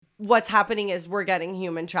what's happening is we're getting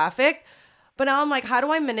human trafficked. But now I'm like, how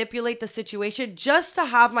do I manipulate the situation just to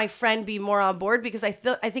have my friend be more on board? Because I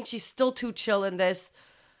think she's still too chill in this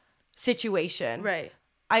situation. Right.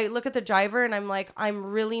 I look at the driver and I'm like, I'm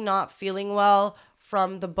really not feeling well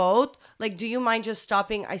from the boat. Like, do you mind just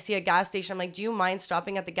stopping? I see a gas station. I'm like, do you mind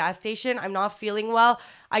stopping at the gas station? I'm not feeling well.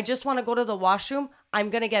 I just want to go to the washroom. I'm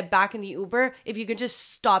going to get back in the Uber. If you could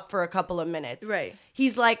just stop for a couple of minutes. Right.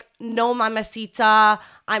 He's like, no, mamacita.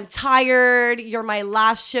 I'm tired. You're my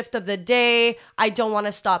last shift of the day. I don't want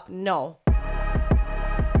to stop. No.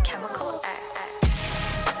 Chemical X.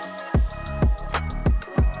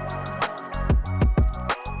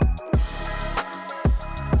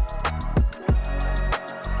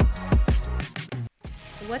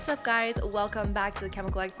 What's up, guys? Welcome back to the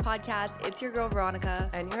Chemical X podcast. It's your girl, Veronica.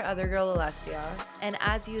 And your other girl, Alessia. And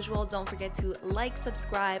as usual, don't forget to like,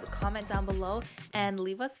 subscribe, comment down below, and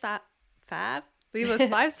leave us 5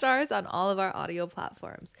 stars on all of our audio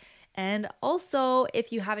platforms. And also,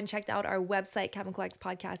 if you haven't checked out our website,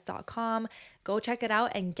 chemicalxpodcast.com, go check it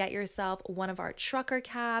out and get yourself one of our trucker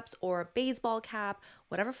caps or a baseball cap,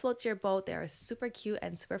 whatever floats your boat. They are super cute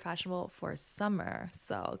and super fashionable for summer.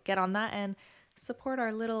 So get on that and support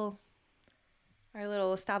our little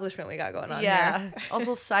establishment we got going on here.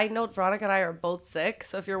 Also, side note, Veronica and I are both sick.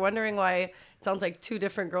 So if you're wondering why it sounds like two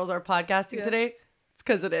different girls are podcasting today, it's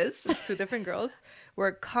because it is. It's two different girls.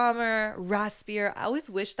 We're calmer, raspier. I always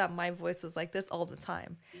wish that my voice was like this all the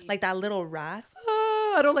time. Like that little rasp.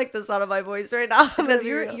 I don't like the sound of my voice right now. Because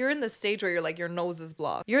you're in the stage where you're like, your nose is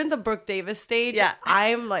blocked. You're in the Brooke Davis stage. Yeah.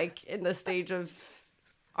 I'm like in the stage of,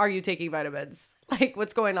 are you taking vitamins? Like,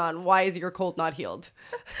 what's going on? Why is your cold not healed?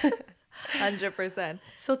 100%.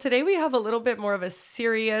 So today we have a little bit more of a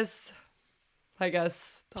serious, I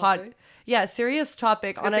guess, Topic? serious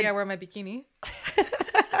topic. It's a good thing I wear my bikini.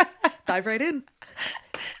 Dive right in.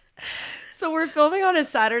 So we're filming on a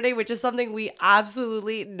Saturday, which is something we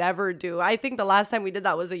absolutely never do. I think the last time we did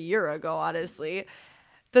that was a year ago, honestly.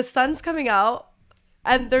 The sun's coming out.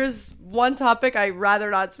 And there's one topic I'd rather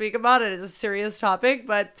not speak about. It is a serious topic,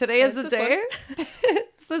 but today is the day.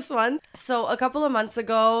 It's this one. So a couple of months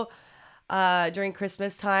ago, during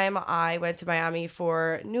Christmas time, I went to Miami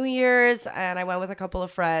for New Year's, and I went with a couple of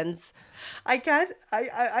friends. I can't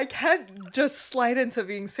just slide into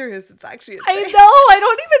being serious. It's actually I know. I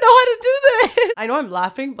don't even know how to do this. I know I'm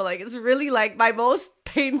laughing, but like it's really like my most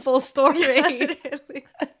painful story. Yeah, really.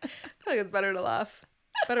 I feel like it's better to laugh.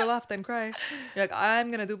 Better laugh than cry. You're like,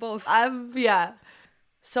 I'm gonna do both. Yeah.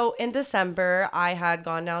 So in December, I had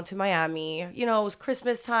gone down to Miami. You know, it was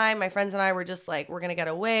Christmas time. My friends and I were just like, we're gonna get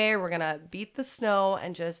away. We're gonna beat the snow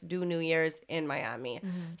and just do New Year's in Miami.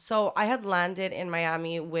 Mm-hmm. So I had landed in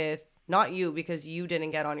Miami with not you because you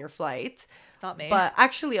didn't get on your flight. Not me. But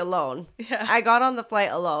actually alone. Yeah. I got on the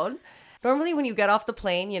flight alone. Normally when you get off the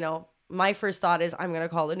plane, you know, my first thought is I'm gonna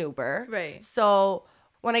call an Uber. Right. So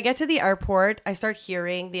when I get to the airport, I start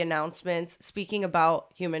hearing the announcements speaking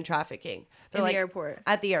about human trafficking. They're the airport?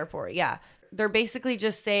 At the airport, yeah. They're basically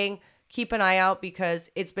just saying, keep an eye out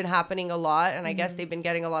because it's been happening a lot. And I guess they've been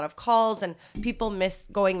getting a lot of calls and people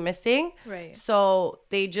going missing. Right. So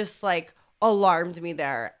they just like alarmed me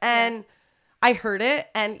there. And I heard it.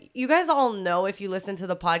 And you guys all know if you listen to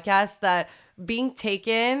the podcast that being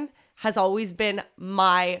taken has always been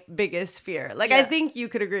my biggest fear. Like, I think you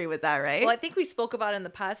could agree with that, right? Well, I think we spoke about it in the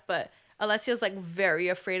past, but Alessia's like very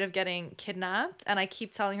afraid of getting kidnapped. And I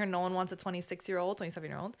keep telling her no one wants a 27-year-old.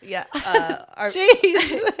 Yeah.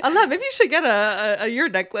 Jeez. Allah, maybe you should get a ear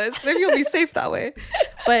necklace. Maybe you'll be safe that way.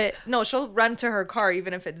 But no, she'll run to her car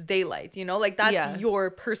even if it's daylight, you know? Like that's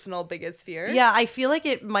your personal biggest fear. Yeah, I feel like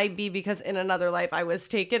it might be because in another life I was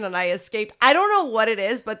taken and I escaped. I don't know what it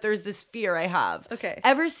is, but there's this fear I have. Okay.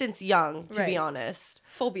 Ever since young, to be honest.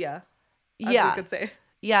 Phobia, as we could say.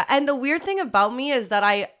 Yeah, and the weird thing about me is that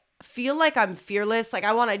I feel like I'm fearless. Like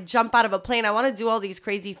I want to jump out of a plane. I want to do all these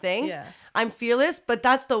crazy things. Yeah. I'm fearless, but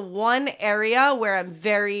that's the one area where I'm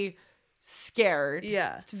very scared.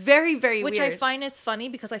 Yeah. It's very, very weird. Which I find is funny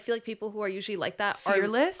because I feel like people who are usually like that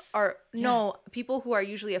fearless no, people who are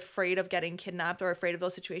usually afraid of getting kidnapped or afraid of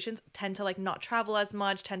those situations tend to like not travel as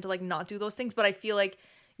much, tend to like not do those things. But I feel like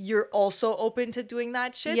you're also open to doing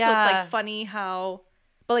that shit. Yeah. So it's like funny how,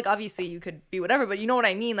 but like obviously you could be whatever, but you know what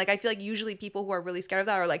I mean? Like I feel like usually people who are really scared of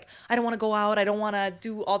that are like, I don't want to go out. I don't want to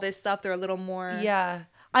do all this stuff. They're a little more. Yeah.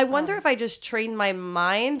 I wonder if I just trained my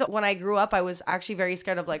mind. When I grew up, I was actually very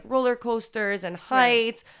scared of like roller coasters and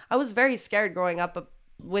heights. Right. I was very scared growing up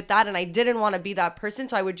with that, and I didn't want to be that person,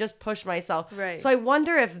 so I would just push myself. Right. So I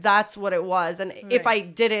wonder if that's what it was, and if I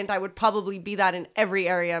didn't, I would probably be that in every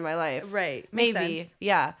area of my life. Right. Maybe. Sense.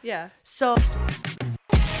 Yeah. Yeah. So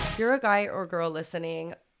you're a guy or girl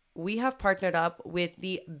listening, we have partnered up with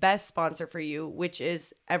the best sponsor for you, which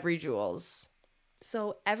is Every Jewels.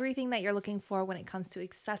 So everything that you're looking for when it comes to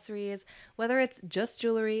accessories, whether it's just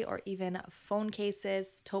jewelry or even phone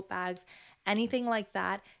cases, tote bags, anything like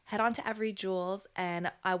that, head on to Every Jewels.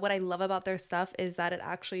 And what I love about their stuff is that it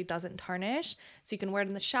actually doesn't tarnish. So you can wear it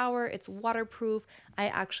in the shower. It's waterproof. I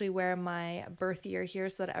actually wear my birth year here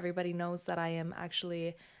so that everybody knows that I am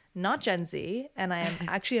actually not Gen Z and I am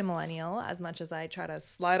actually a millennial, as much as I try to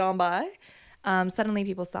slide on by. Suddenly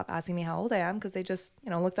people stop asking me how old I am because they just,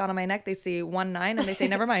 look down on my neck. They see 19 and they say,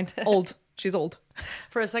 never mind, old. She's old.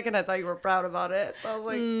 For a second, I thought you were proud about it. So I was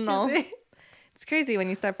like, no. It's crazy when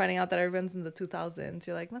you start finding out that everyone's in the 2000s.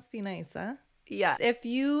 You're like, must be nice, huh? Yeah. If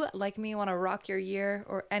you, like me, want to rock your year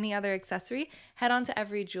or any other accessory, head on to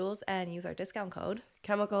Every Jewels and use our discount code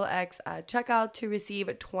Chemical X at checkout to receive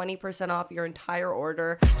 20% off your entire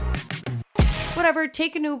order. Whatever,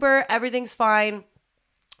 take an Uber, everything's fine.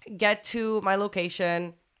 Get to my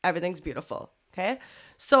location, everything's beautiful. Okay.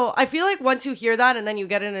 So I feel like once you hear that and then you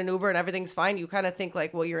get in an Uber and everything's fine, you kind of think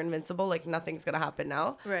like, well, you're invincible. Like nothing's going to happen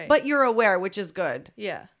now. Right. But you're aware, which is good.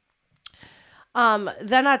 Yeah.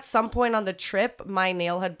 Then at some point on the trip, my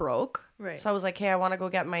nail had broke. Right. So I was like, hey, I want to go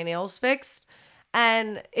get my nails fixed.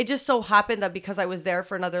 And it just so happened that because I was there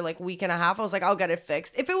for another like week and a half, I was like, I'll get it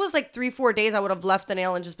fixed. If it was like 3-4 days, I would have left the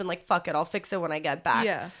nail and just been like, fuck it, I'll fix it when I get back.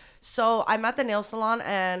 Yeah. So I'm at the nail salon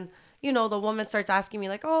and, the woman starts asking me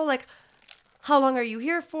like, oh, like, how long are you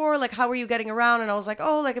here for? Like, how are you getting around? And I was like,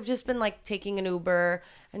 oh, like, I've just been like taking an Uber.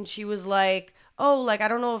 And she was like, oh, like, I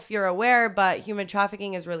don't know if you're aware, but human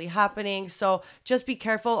trafficking is really happening. So just be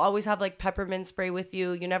careful. Always have like peppermint spray with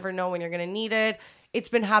you. You never know when you're going to need it. It's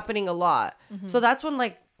been happening a lot. Mm-hmm. So that's when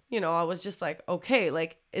like, I was just like, okay,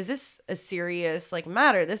 like, is this a serious like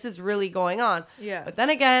matter? This is really going on. Yeah. But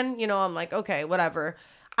then again, I'm like, okay, whatever.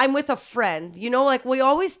 I'm with a friend, like we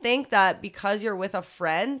always think that because you're with a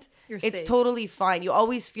friend, it's safe. Totally fine. You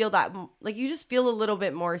always feel that, like, you just feel a little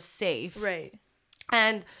bit more safe. Right.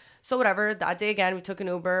 And so whatever, that day again, we took an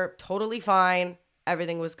Uber, totally fine.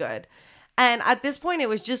 Everything was good. And at this point, it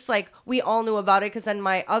was just like, we all knew about it because then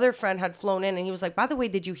my other friend had flown in and he was like, by the way,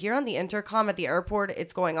 did you hear on the intercom at the airport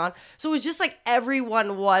it's going on? So it was just like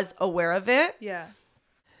everyone was aware of it. Yeah.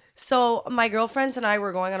 So my girlfriends and I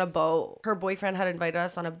were going on a boat. Her boyfriend had invited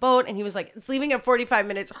us on a boat and he was like, it's leaving in 45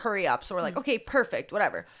 minutes. Hurry up. So we're like, okay, perfect,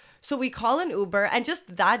 whatever. So we call an Uber and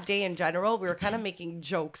just that day in general, we were kind of making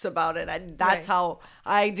jokes about it. And that's how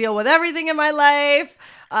I deal with everything in my life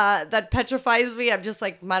that petrifies me. I'm just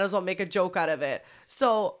like, might as well make a joke out of it.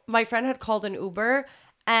 So my friend had called an Uber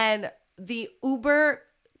and the Uber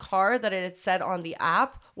car that it had said on the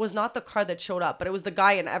app was not the car that showed up, but it was the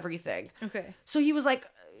guy and everything. Okay. So he was like,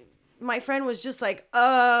 my friend was just like,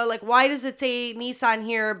 why does it say Nissan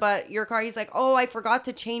here, but your car? He's like, oh, I forgot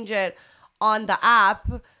to change it on the app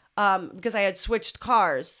because I had switched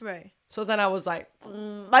cars. Right. So then I was like,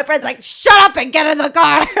 my friend's like, shut up and get in the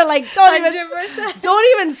car. Like,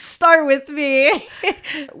 don't even start with me.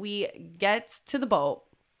 We get to the boat.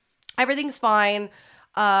 Everything's fine.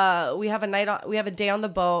 We have a day on the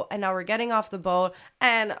boat and now we're getting off the boat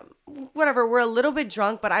and whatever, we're a little bit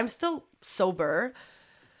drunk, but I'm still sober.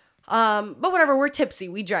 But whatever, we're tipsy.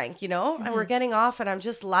 We drank, mm-hmm. and we're getting off and I'm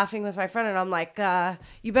just laughing with my friend and I'm like,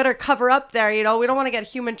 you better cover up there. We don't want to get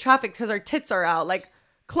human trafficked because our tits are out. Like,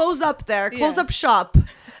 close up there, close up shop.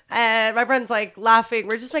 And my friend's like laughing.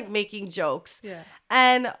 We're just like making jokes. Yeah.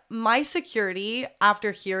 And my security,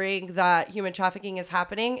 after hearing that human trafficking is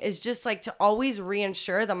happening, is just like to always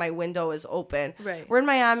reinsure that my window is open. Right. We're in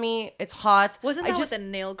Miami. It's hot. Wasn't that what the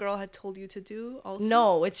nail girl had told you to do also?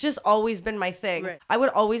 No, it's just always been my thing. Right. I would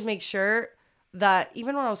always make sure that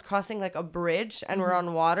even when I was crossing like a bridge and we're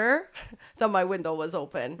on water, that my window was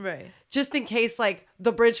open. Right. Just in case like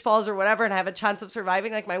the bridge falls or whatever and I have a chance of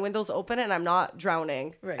surviving, like my window's open and I'm not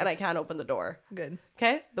drowning. Right. And I can't open the door. Good.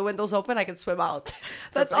 Okay? The window's open, I can swim out.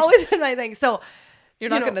 That's always been my thing. So you're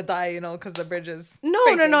not going to die, because the bridge is No,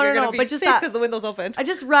 but just that because the window's open. I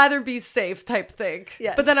just rather be safe type thing.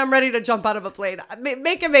 Yes. But then I'm ready to jump out of a plane.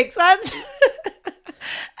 Make it make sense.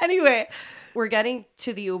 Anyway, we're getting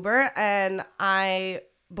to the Uber and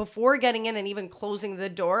before getting in and even closing the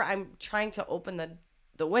door, I'm trying to open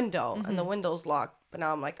the window and the window's locked. But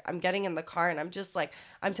now I'm getting in the car and I'm just like,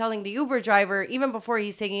 I'm telling the Uber driver, even before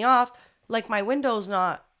he's taking off, like my window's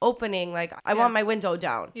not opening. Like I want my window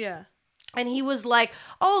down. Yeah. And he was like,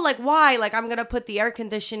 oh, like why? Like I'm going to put the air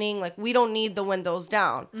conditioning. Like we don't need the windows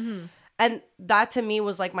down. Mm-hmm. And that to me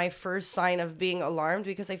was like my first sign of being alarmed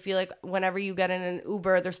because I feel like whenever you get in an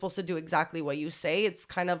Uber, they're supposed to do exactly what you say. It's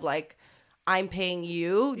kind of like, I'm paying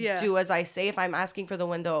you. Yeah. Do as I say. If I'm asking for the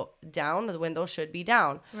window down, the window should be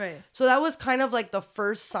down. Right. So that was kind of like the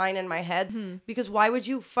first sign in my head, because why would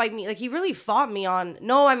you fight me? Like, he really fought me on,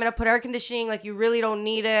 no, I'm going to put air conditioning. Like, you really don't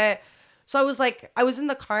need it. So I was like, I was in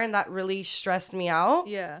the car, and that really stressed me out.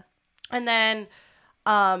 Yeah. And then,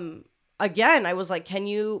 again, I was like, can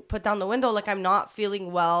you put down the window? Like, I'm not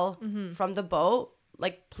feeling well from the boat.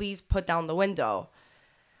 Like, please put down the window.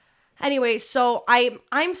 Anyway, so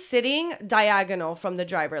I'm sitting diagonal from the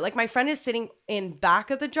driver. Like, my friend is sitting in back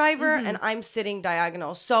of the driver, and I'm sitting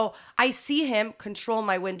diagonal. So I see him control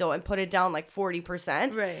my window and put it down like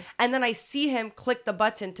 40%. Right. And then I see him click the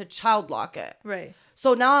button to child lock it. Right.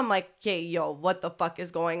 So now I'm like, okay, yo, what the fuck is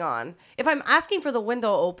going on? If I'm asking for the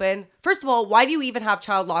window open, first of all, why do you even have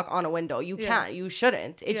child lock on a window? You can't. You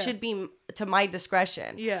shouldn't. It should be to my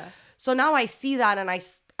discretion. Yeah. So now I see that, and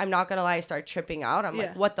I'm not going to lie, I start tripping out. I'm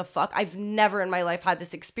like, what the fuck? I've never in my life had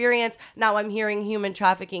this experience. Now I'm hearing human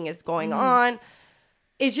trafficking is going on.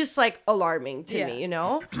 It's just like alarming to me, you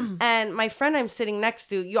know? And my friend I'm sitting next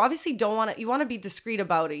to, you obviously don't want to, you want to be discreet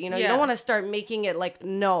about it. You know, you don't want to start making it like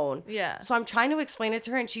known. Yeah. So I'm trying to explain it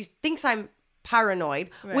to her, and she thinks I'm paranoid,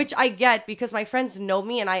 which I get because my friends know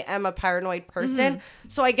me and I am a paranoid person.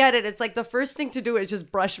 So I get it. It's like the first thing to do is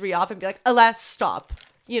just brush me off and be like, alas, stop.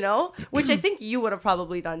 You know, which I think you would have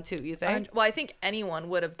probably done too, you think? Well, I think anyone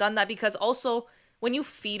would have done that, because also when you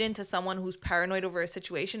feed into someone who's paranoid over a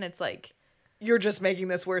situation, it's like, you're just making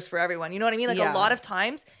this worse for everyone. You know what I mean? Like, a lot of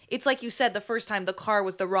times, it's like you said the first time, the car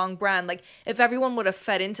was the wrong brand. Like, if everyone would have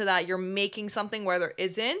fed into that, you're making something where there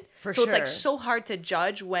isn't. For so sure. It's like so hard to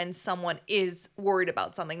judge when someone is worried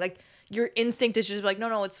about something. Like, your instinct is just like,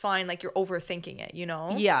 no, it's fine. Like, you're overthinking it, you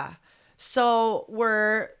know? Yeah. So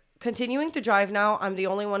we're continuing to drive now. I'm the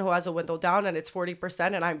only one who has a window down, and it's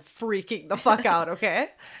 40%, and I'm freaking the fuck out, okay?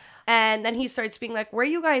 And then he starts being like, where are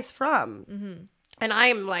you guys from? And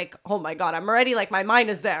I'm like, oh my God, I'm already like, my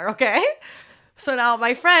mind is there, okay? So now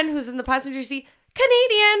my friend who's in the passenger seat,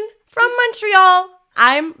 Canadian from Montreal.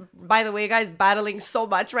 I'm, by the way, guys, battling so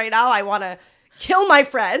much right now. I want to kill my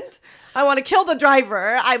friend. I want to kill the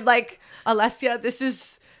driver. I'm like, Alessia, this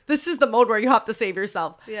is the mode where you have to save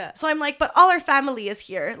yourself. Yeah. So I'm like, but all our family is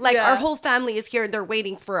here. Like, our whole family is here, and they're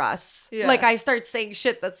waiting for us. Yeah. Like, I start saying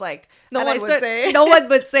shit that's like, no one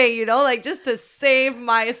would say, you know, like, just to save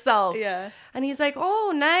myself. Yeah. And he's like,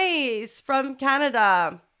 oh, nice, from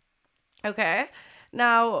Canada. Okay.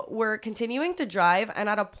 Now we're continuing to drive, and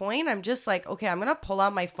at a point I'm just like, okay, I'm gonna pull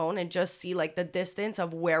out my phone and just see like the distance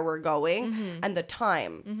of where we're going and the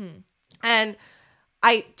time. And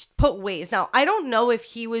I put Waze. Now, I don't know if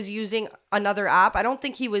he was using another app. I don't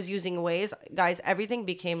think he was using Waze. Guys, everything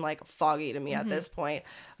became like foggy to me at this point.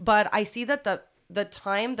 But I see that the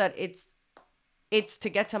time that it's to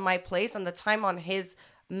get to my place and the time on his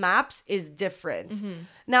maps is different.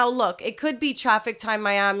 Now, look, it could be traffic time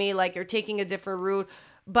Miami, like you're taking a different route.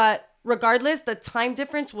 But regardless, the time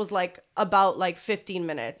difference was like about like 15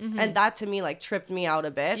 minutes. And that to me like tripped me out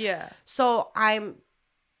a bit. Yeah. So I'm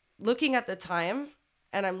looking at the time.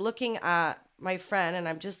 And I'm looking at my friend, and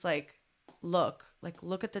I'm just like, look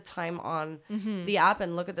at the time on the app,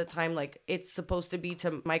 and look at the time like it's supposed to be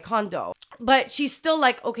to my condo. But she's still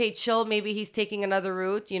like, okay, chill. Maybe he's taking another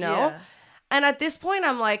route, you know? Yeah. And at this point,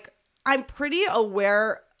 I'm like, I'm pretty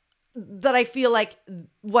aware that I feel like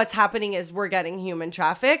what's happening is we're getting human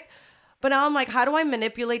trafficked. But now I'm like, how do I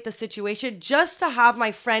manipulate the situation just to have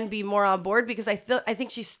my friend be more on board? Because I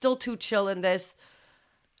think she's still too chill in this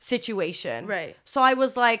situation. Right. So I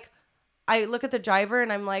was like, I look at the driver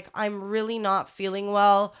and I'm like, I'm really not feeling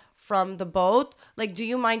well from the boat. Like, do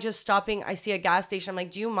you mind just stopping? I see a gas station. I'm like,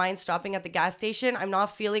 do you mind stopping at the gas station? I'm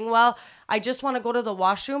not feeling well. I just want to go to the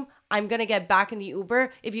washroom. I'm going to get back in the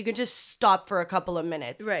Uber. If you could just stop for a couple of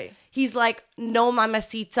minutes. Right. He's like, no,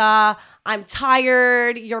 mamacita. I'm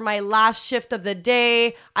tired. You're my last shift of the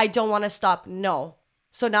day. I don't want to stop. No.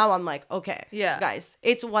 So now I'm like, okay, guys,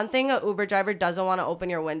 it's one thing an Uber driver doesn't want to open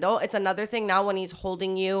your window. It's another thing now when he's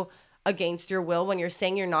holding you against your will, when you're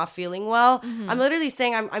saying you're not feeling well. I'm literally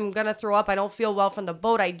saying I'm going to throw up. I don't feel well from the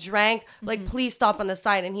boat. I drank. Like, please stop on the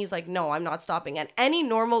side. And he's like, no, I'm not stopping. And any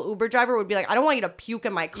normal Uber driver would be like, I don't want you to puke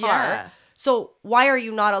in my car. Yeah. So why are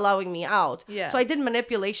you not allowing me out? Yeah. So I did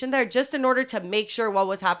manipulation there just in order to make sure what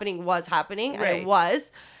was happening. And Right. it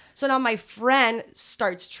was. So now my friend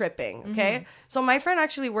starts tripping, okay? So my friend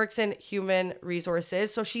actually works in human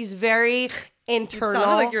resources. So she's very internal. It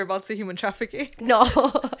sounded like you're about to say human trafficking. No.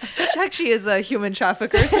 She actually is a human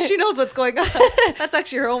trafficker, so she knows what's going on. That's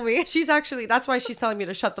actually her homie. That's why she's telling me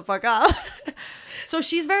to shut the fuck up. So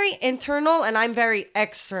she's very internal and I'm very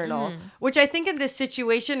external, which I think in this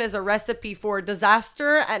situation is a recipe for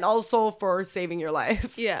disaster and also for saving your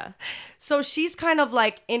life. Yeah. So she's kind of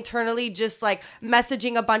like internally just like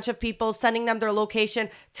messaging a bunch of people, sending them their location,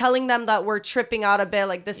 telling them that we're tripping out a bit,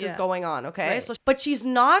 like this is going on, okay? Right. So, but she's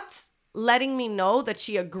not letting me know that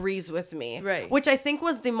she agrees with me, right? Which I think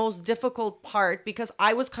was the most difficult part because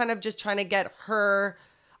I was kind of just trying to get her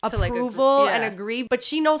approval and agree, but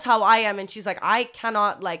she knows how I am and she's like, I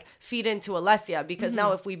cannot like feed into Alessia because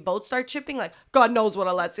now if we both start chipping, like God knows what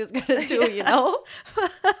Alessia's gonna do, you know.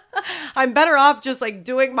 I'm better off just like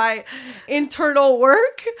doing my internal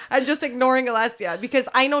work and just ignoring Alessia because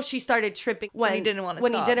I know she started tripping when he didn't want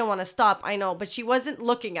to stop. I know, but she wasn't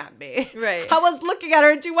looking at me. Right. I was looking at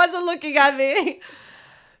her and she wasn't looking at me.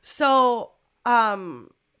 So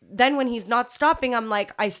then when he's not stopping, I'm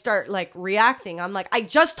like, I start like reacting. I'm like, I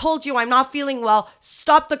just told you I'm not feeling well.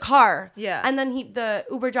 Stop the car. Yeah. And then the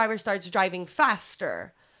Uber driver starts driving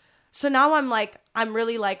faster. So now I'm like, I'm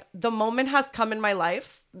really like, the moment has come in my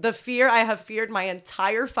life. The fear I have feared my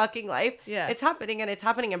entire fucking life. Yeah. It's happening and it's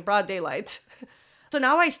happening in broad daylight. So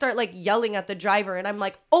now I start like yelling at the driver and I'm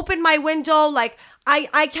like, open my window. Like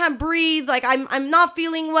I can't breathe. Like I'm not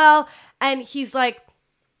feeling well. And he's like,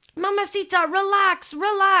 Mamacita,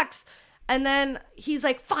 relax. And then he's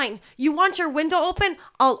like, fine, you want your window open?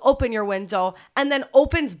 I'll open your window. And then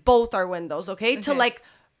opens both our windows, okay? To like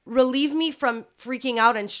relieve me from freaking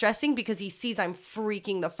out and stressing because he sees I'm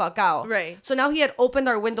freaking the fuck out. Right. So now he had opened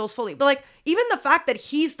our windows fully. But like, even the fact that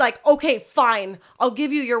he's like, okay, fine, I'll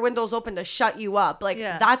give you your windows open to shut you up. Like,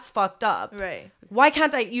 that's fucked up. Right. Why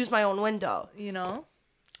can't I use my own window? You know?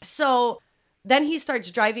 So then he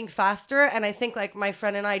starts driving faster. And I think like my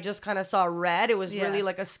friend and I just kind of saw red. It was really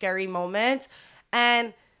like a scary moment.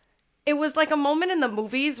 And it was like a moment in the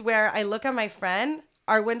movies where I look at my friend,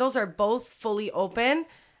 our windows are both fully open.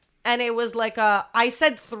 And it was like I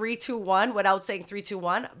said 3, 2, 1 without saying 3, 2,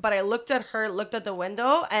 1. But I looked at her, looked at the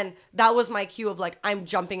window. And that was my cue of like, I'm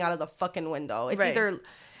jumping out of the fucking window. It's either,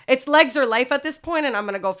 it's legs or life at this point, and I'm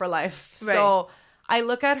going to go for life. Right. So I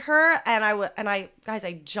look at her and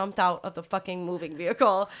I jumped out of the fucking moving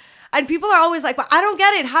vehicle. And people are always like, but I don't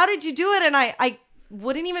get it. How did you do it? And I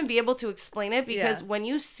wouldn't even be able to explain it because when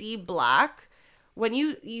you see black, when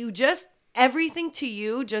you just, everything to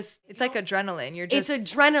you just... It's like adrenaline. It's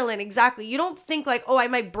adrenaline, exactly. You don't think like, oh, I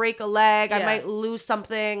might break a leg. I might lose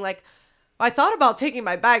something. Like, I thought about taking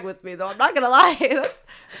my bag with me, though. I'm not going to lie.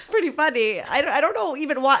 That's pretty funny. I don't know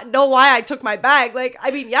even why I took my bag. Like,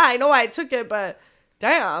 I mean, yeah, I know why I took it, but...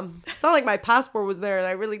 Damn, it's not like my passport was there and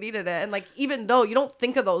I really needed it. And like, even though you don't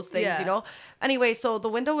think of those things, you know? Anyway, so the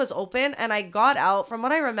window was open and I got out. From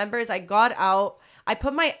what I remember is I got out, I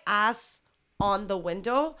put my ass on the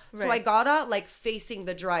window. Right. So I got out like facing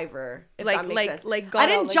the driver, if that makes sense. I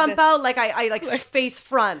didn't jump out like I face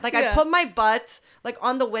front. Like I put my butt like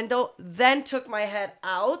on the window, then took my head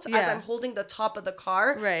out as I'm holding the top of the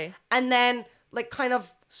car. Right. And then like kind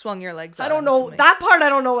of swung your legs out. I don't know that part. I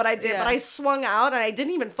don't know what I did, but I swung out and I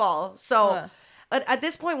didn't even fall. So but at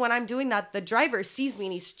this point when I'm doing that, the driver sees me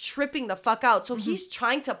and he's tripping the fuck out. So he's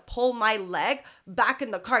trying to pull my leg back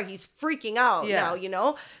in the car. He's freaking out now, you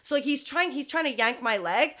know? So like he's trying to yank my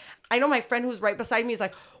leg. I know my friend who's right beside me is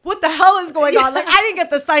like, what the hell is going on? Like I didn't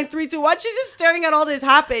get the sign 3, 2, 1. She's just staring at all this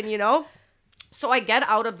happen, you know? So I get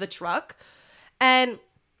out of the truck and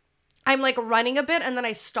I'm like running a bit and then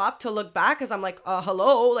I stop to look back because I'm like,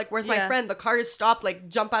 hello, like where's my friend? The car is stopped, like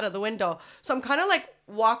jump out of the window. So I'm kind of like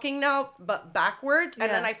walking now, but backwards. And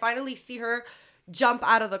then I finally see her jump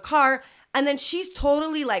out of the car. And then she's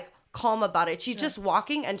totally like calm about it. She's just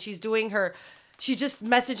walking and she's just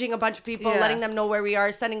messaging a bunch of people, letting them know where we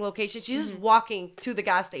are, sending locations. She's just walking to the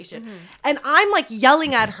gas station. And I'm like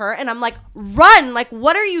yelling at her and I'm like, run, like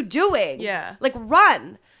what are you doing? Yeah. Like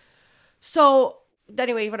run. So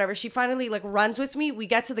anyway, whatever. She finally like runs with me. We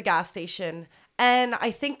get to the gas station. And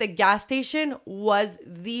I think the gas station was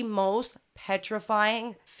the most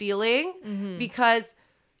petrifying feeling because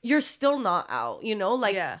you're still not out, you know?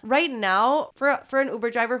 Like right now, for an Uber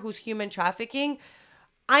driver who's human trafficking,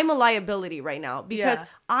 I'm a liability right now because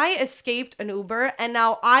I escaped an Uber and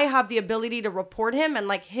now I have the ability to report him and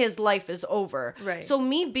like his life is over. Right. So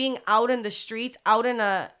me being out in the streets, out in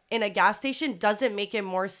a gas station doesn't make it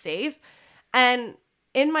more safe. And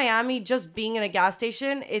in Miami, just being in a gas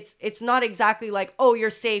station, it's not exactly like, oh, you're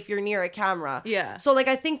safe, you're near a camera. Yeah. So like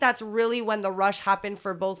I think that's really when the rush happened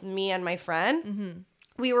for both me and my friend.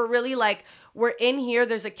 We were really like, we're in here,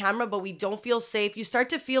 there's a camera, but we don't feel safe. You start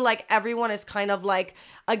to feel like everyone is kind of like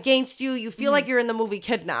against you. You feel like you're in the movie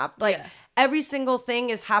Kidnapped. Like every single thing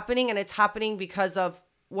is happening and it's happening because of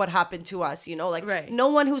what happened to us, you know, like Right. no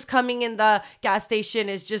one who's coming in the gas station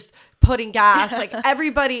is just putting gas. Like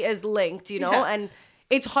everybody is linked, you know, and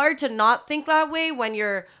it's hard to not think that way when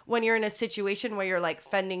you're in a situation where you're like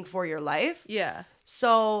fending for your life. Yeah.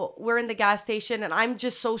 So we're in the gas station and I'm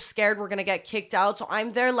just so scared we're going to get kicked out. So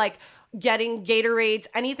I'm there like getting Gatorades,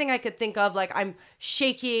 anything I could think of. Like I'm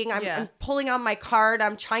shaking, I'm pulling out my card.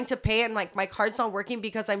 I'm trying to pay and like my card's not working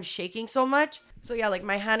because I'm shaking so much. So yeah, like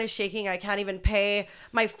my hand is shaking. I can't even pay.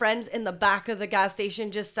 My friend's in the back of the gas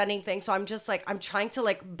station just sending things. So I'm just like, I'm trying to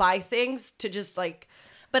like buy things to just like.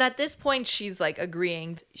 But at this point, she's like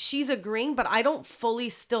agreeing. She's agreeing, but I don't fully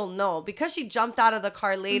still know because she jumped out of the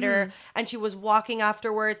car later and she was walking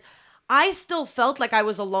afterwards. I still felt like I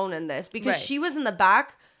was alone in this because she was in the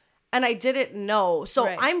back and I didn't know. So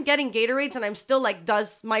I'm getting Gatorades and I'm still like,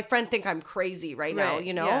 does my friend think I'm crazy right now,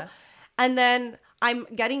 you know? Yeah. And then I'm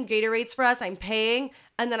getting Gatorades for us. I'm paying.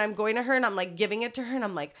 And then I'm going to her and I'm like giving it to her. And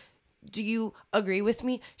I'm like, do you agree with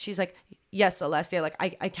me? She's like, yes, Alessia. Like,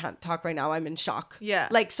 I can't talk right now. I'm in shock. Yeah.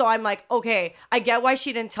 Like, so I'm like, okay, I get why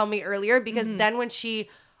she didn't tell me earlier because then when she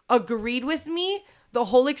agreed with me, the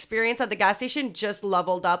whole experience at the gas station just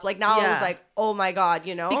leveled up. Like now I was like, oh my God,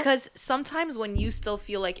 you know? Because sometimes when you still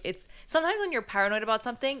feel like sometimes when you're paranoid about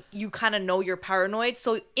something, you kind of know you're paranoid.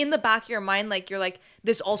 So in the back of your mind, like you're like,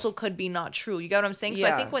 this also could be not true. You get what I'm saying? So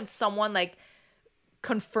I think when someone like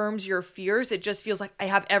confirms your fears, it just feels like I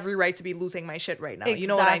have every right to be losing my shit right now. Exactly. You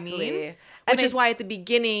know what I mean? Which is why at the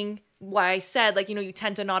beginning, why I said, like, you know, you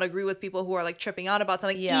tend to not agree with people who are like tripping out about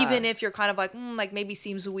something, even if you're kind of like, like maybe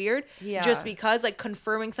seems weird, just because like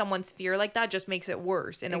confirming someone's fear like that just makes it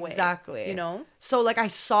worse in a way. Exactly. You know? So like I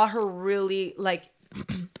saw her really like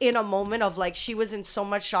in a moment of like, she was in so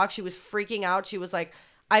much shock. She was freaking out. She was like,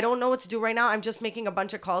 I don't know what to do right now. I'm just making a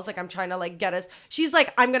bunch of calls. Like I'm trying to like get us. She's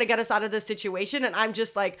like, I'm going to get us out of this situation. And I'm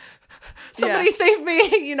just like, somebody save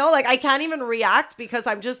me. You know, like I can't even react because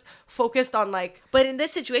I'm just focused on like. But in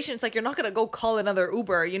this situation, it's like, you're not going to go call another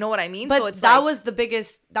Uber. You know what I mean? But so it's that was the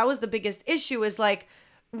biggest issue is like,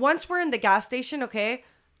 once we're in the gas station, okay,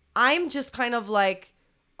 I'm just kind of like,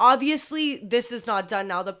 obviously this is not done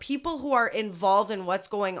now. The people who are involved in what's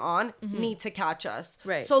going on need to catch us.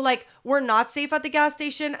 Right. So like we're not safe at the gas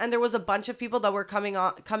station and there was a bunch of people that were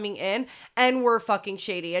coming in and were fucking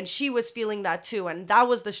shady. And she was feeling that too. And that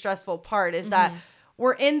was the stressful part is that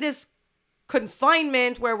we're in this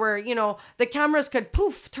confinement where we're, you know, the cameras could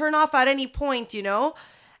turn off at any point, you know?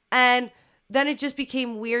 And then it just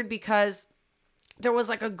became weird because there was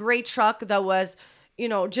like a gray truck that was, you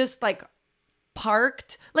know, just like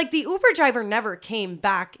parked. Like the Uber driver never came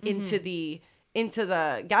back into the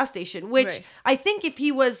gas station, which I think if he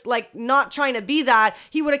was like not trying to be that,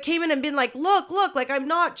 he would have came in and been like, look, like I'm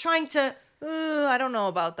not trying to. I don't know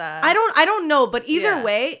about that. I don't know, but either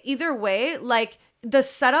way, like the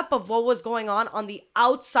setup of what was going on the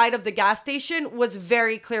outside of the gas station was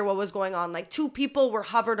very clear what was going on. Like two people were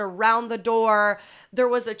hovered around the door. There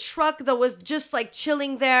was a truck that was just like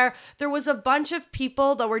chilling there. There was a bunch of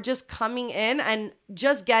people that were just coming in and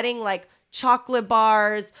just getting like chocolate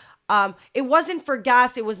bars. It wasn't for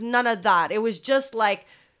gas. It was none of that. It was just like,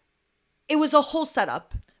 it was a whole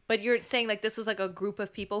setup. But you're saying like this was like a group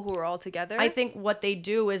of people who were all together? I think what they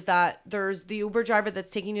do is that there's the Uber driver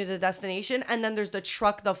that's taking you to the destination and then there's the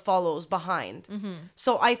truck that follows behind.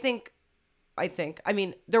 So I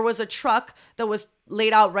mean, there was a truck that was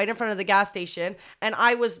laid out right in front of the gas station and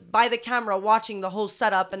I was by the camera watching the whole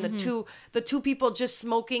setup and the two people just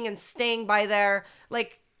smoking and staying by there.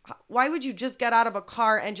 Like, why would you just get out of a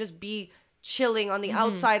car and just be chilling on the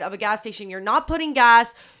outside of a gas station? You're not putting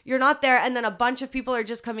gas, you're not there, and then a bunch of people are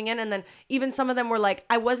just coming in, and then even some of them were like,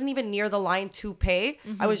 I wasn't even near the line to pay.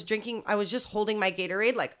 I was just holding my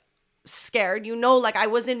Gatorade, like scared, you know, like I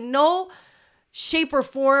was in no shape or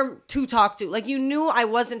form to talk to. Like, you knew I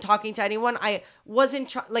wasn't talking to anyone. I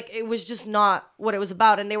wasn't like, it was just not what it was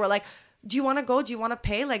about. And they were like, do you want to go? Do you want to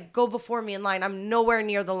pay? Like, go before me in line. I'm nowhere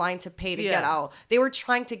near the line to pay to get out. They were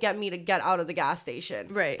trying to get me to get out of the gas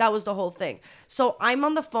station. Right. That was the whole thing. So I'm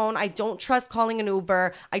on the phone. I don't trust calling an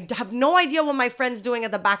Uber. I have no idea what my friend's doing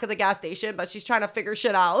at the back of the gas station, but she's trying to figure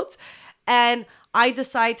shit out. And I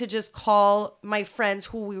decide to just call my friends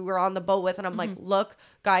who we were on the boat with. And I'm like, look,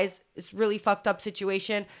 guys, it's really fucked up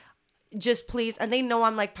situation. Just please. And they know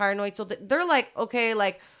I'm like paranoid. So they're like, okay,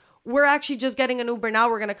 like, we're actually just getting an Uber now.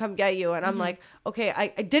 We're going to come get you. And I'm like, okay, I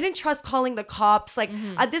didn't trust calling the cops. Like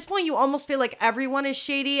at this point, you almost feel like everyone is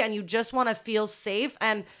shady and you just want to feel safe.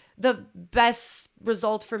 And the best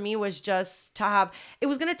result for me was just to have, it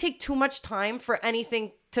was going to take too much time for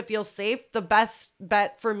anything to feel safe, the best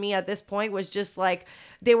bet for me at this point was just like,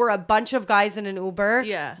 they were a bunch of guys in an Uber.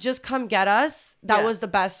 Yeah. Just come get us. That Yeah. was the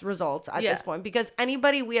best result at this point, because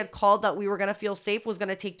anybody we had called that we were going to feel safe was going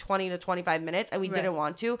to take 20 to 25 minutes, and we didn't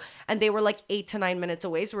want to. And they were like 8 to 9 minutes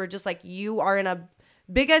away. So we're just like, you are in a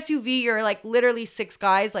big SUV. You're like literally 6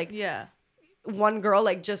 guys. Like, one girl,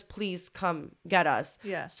 like, just please come get us.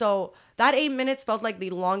 Yeah. So that 8 minutes felt like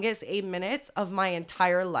the longest 8 minutes of my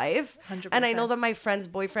entire life. 100%. And I know that my friend's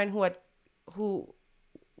boyfriend who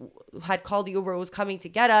had called the Uber, was coming to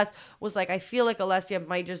get us, was like, I feel like Alessia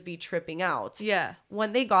might just be tripping out. Yeah.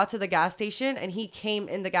 When they got to the gas station and he came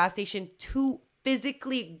in the gas station to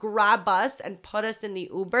physically grab us and put us in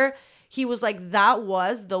the Uber, he was like, that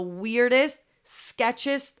was the weirdest,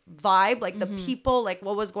 sketchiest vibe. Like, the people, like,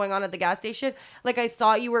 what was going on at the gas station, like, I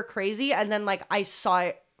thought you were crazy, and then like I saw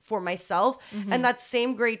it for myself. And that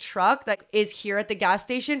same gray truck that is here at the gas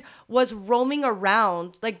station was roaming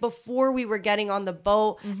around, like, before we were getting on the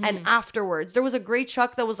boat and afterwards. There was a gray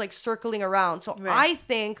truck that was like circling around. So I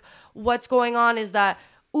think what's going on is that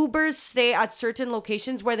Ubers stay at certain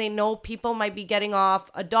locations where they know people might be getting off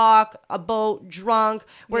a dock, a boat, drunk,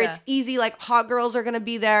 where it's easy, like, hot girls are going to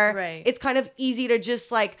be there. Right. It's kind of easy to just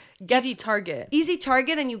like get Easy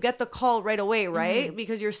target, and you get the call right away, right?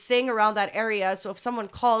 Because you're staying around that area. So if someone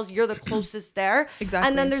calls, you're the closest there. Exactly.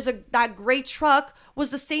 And then there's that gray truck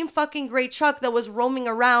was the same fucking gray truck that was roaming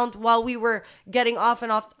around while we were getting off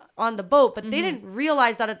and off on the boat, but they didn't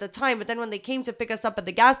realize that at the time. But then when they came to pick us up at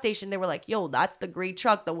the gas station, they were like, yo, that's the gray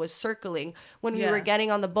truck that was circling when we were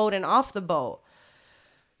getting on the boat and off the boat.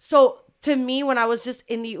 So to me, when I was just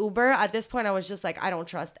in the Uber, at this point, I was just like, I don't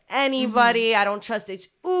trust anybody. I don't trust this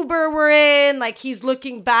Uber we're in. Like, he's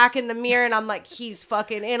looking back in the mirror and I'm like, he's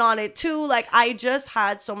fucking in on it too. Like, I just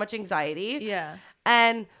had so much anxiety. Yeah.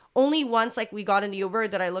 And only once, like, we got in the Uber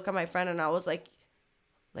did I look at my friend and I was like,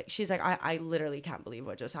 she's like, I literally can't believe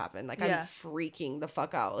what just happened. Like, I'm freaking the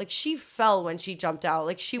fuck out. Like, she fell when she jumped out.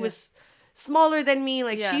 Like, she was smaller than me.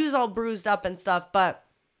 Like, she was all bruised up and stuff. But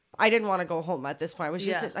I didn't want to go home at this point. It was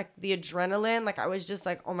just, like, the adrenaline. Like, I was just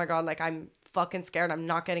like, oh, my God. Like, I'm fucking scared. I'm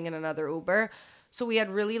not getting in another Uber. So we had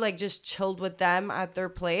really, like, just chilled with them at their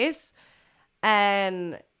place.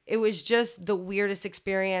 And it was just the weirdest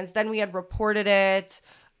experience. Then we had reported it.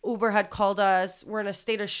 Uber had called us. We're in a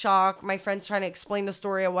state of shock. My friend's trying to explain the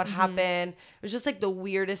story of what happened. It was just like the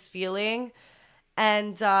weirdest feeling.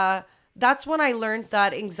 And that's when I learned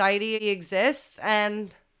that anxiety exists. And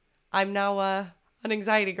I'm now an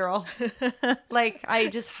anxiety girl. Like, I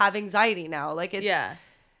just have anxiety now. Like, it's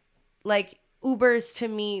like, Ubers to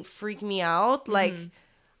me freak me out. Like,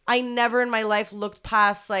 I never in my life looked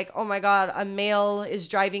past, like, oh my God, a male is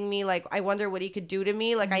driving me. Like, I wonder what he could do to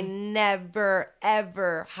me. Like, I never,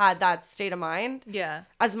 ever had that state of mind. Yeah.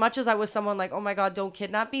 As much as I was someone like, oh my God, don't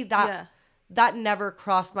kidnap me. That never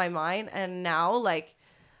crossed my mind. And now, like,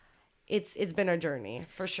 it's been a journey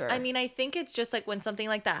for sure. I mean, I think it's just like when something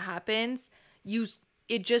like that happens,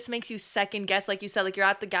 it just makes you second guess. Like you said, like, you're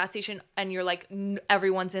at the gas station and you're like,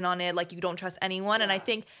 everyone's in on it. Like, you don't trust anyone. And I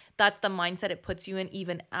think that's the mindset it puts you in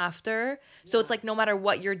even after. So it's like, no matter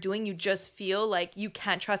what you're doing, you just feel like you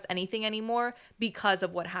can't trust anything anymore because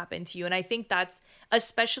of what happened to you. And I think that's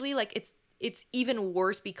especially like, it's even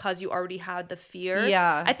worse because you already had the fear.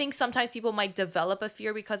 Yeah. I think sometimes people might develop a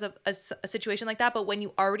fear because of a situation like that. But when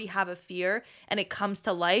you already have a fear and it comes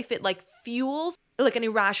to life, it like fuels like an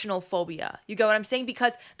irrational phobia. You get what I'm saying?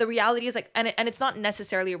 Because the reality is like, and it's not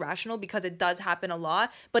necessarily irrational because it does happen a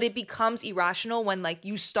lot, but it becomes irrational when like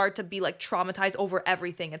you start to be like traumatized over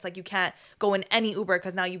everything. It's like you can't go in any Uber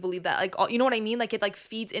because now you believe that, like, you know what I mean? Like, it like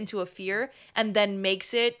feeds into a fear and then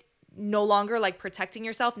makes it no longer like protecting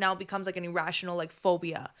yourself. Now it becomes like an irrational like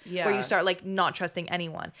phobia where you start like not trusting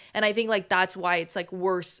anyone. And I think like that's why it's like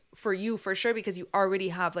worse for you for sure, because you already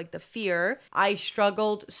have like the fear. I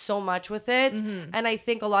struggled so much with it. And I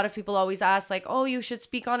think a lot of people always ask like, oh, you should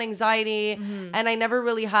speak on anxiety. And I never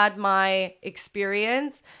really had my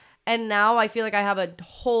experience. And now I feel like I have a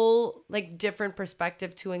whole like different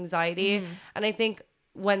perspective to anxiety. And I think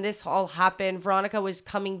when this all happened, Veronica was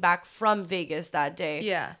coming back from Vegas that day.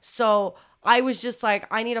 Yeah. So I was just like,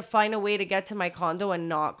 I need to find a way to get to my condo and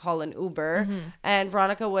not call an Uber. And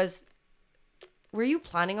Veronica was, were you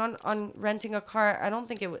planning on renting a car? I don't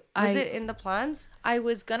think it was. Was it in the plans? I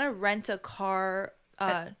was gonna rent a car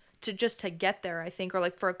to get there, I think, or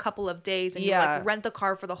like for a couple of days, and you like rent the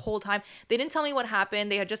car for the whole time. They didn't tell me what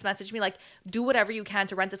happened. They had just messaged me like, do whatever you can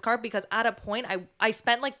to rent this car, because at a point I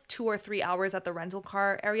spent like 2 or 3 hours at the rental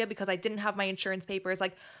car area because I didn't have my insurance papers,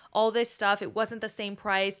 like all this stuff. It wasn't the same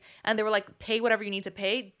price, and they were like, pay whatever you need to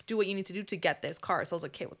pay, do what you need to do to get this car. So I was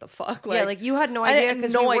like, okay, what the fuck? Like, yeah, like you had no idea,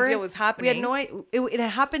 because no idea what was happening. We had no idea. It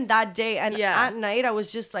happened that day, and at night I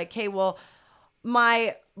was just like, hey, well,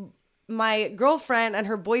 my girlfriend and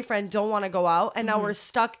her boyfriend don't want to go out, and now we're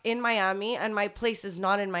stuck in Miami, and my place is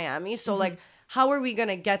not in Miami, so like, how are we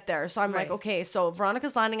gonna get there? So I'm like, okay, so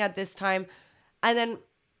Veronica's landing at this time, and then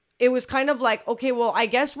it was kind of like, okay, well, I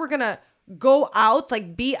guess we're gonna go out,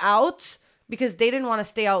 like be out, because they didn't want to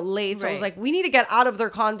stay out late. So I was like, we need to get out of their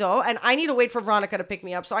condo, and I need to wait for Veronica to pick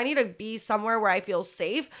me up. So I need to be somewhere where I feel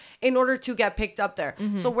safe in order to get picked up there.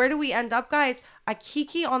 So where do we end up, guys? At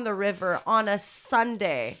Kiki on the River on a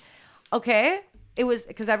Sunday. Okay? It was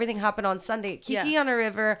because everything happened on Sunday. Kiki on a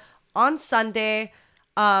River on Sunday.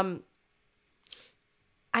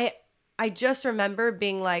 I just remember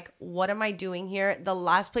being like, what am I doing here? The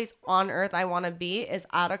last place on earth I want to be is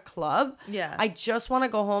at a club. Yeah. I just want to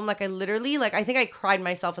go home. Like, I literally, like, I think I cried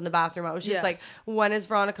myself in the bathroom. I was just like, when is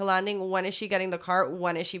Veronica landing? When is she getting the car?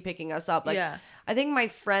 When is she picking us up? Like, I think my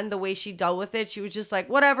friend, the way she dealt with it, she was just like,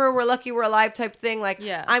 whatever, we're lucky we're alive type thing. Like,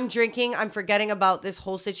 I'm drinking, I'm forgetting about this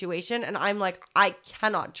whole situation. And I'm like, I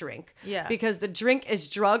cannot drink. Yeah. Because the drink is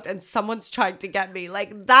drugged and someone's trying to get me.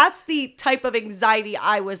 Like, that's the type of anxiety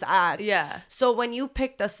I was at. Yeah. So when you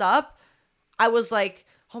picked us up, I was like,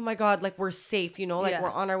 oh my God, like, we're safe, you know, like,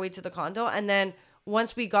 we're on our way to the condo. And then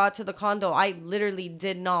once we got to the condo, I literally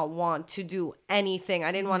did not want to do anything.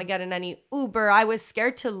 I didn't want to get in any Uber. I was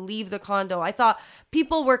scared to leave the condo. I thought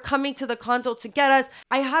people were coming to the condo to get us.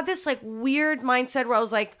 I had this like weird mindset where I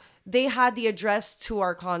was like, they had the address to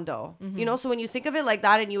our condo. You know, so when you think of it like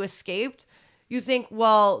that and you escaped, you think,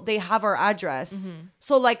 well, they have our address.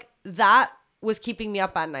 So like that was keeping me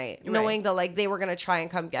up at night, knowing that like they were going to try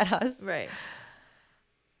and come get us. Right.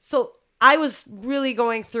 So I was really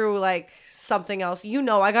going through like something else. You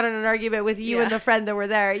know, I got in an argument with you and the friend that were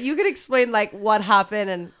there. You could explain like what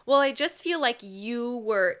happened. And well, I just feel like you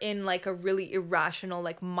were in like a really irrational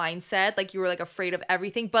like mindset. Like you were like afraid of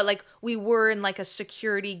everything, but like we were in like a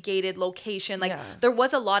security gated location. Like there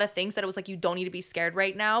was a lot of things that it was like, you don't need to be scared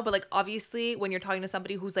right now. But like, obviously when you're talking to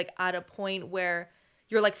somebody who's like at a point where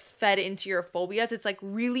you're like fed into your phobias, it's like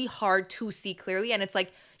really hard to see clearly. And it's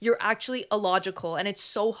like, you're actually illogical, and it's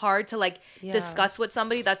so hard to like discuss with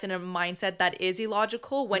somebody that's in a mindset that is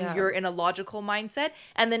illogical when you're in a logical mindset.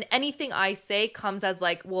 And then anything I say comes as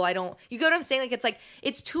like, well, I don't, you get what I'm saying? Like,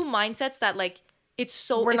 it's two mindsets that like, it's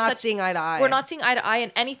so we're not seeing eye to eye. We're not seeing eye to eye,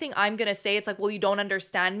 and anything I'm gonna say, it's like, well, you don't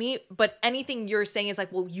understand me. But anything you're saying is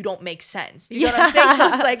like, well, you don't make sense. Do you know what I'm saying?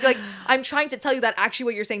 So it's like I'm trying to tell you that actually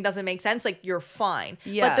what you're saying doesn't make sense. Like, you're fine.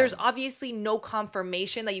 Yeah. But there's obviously no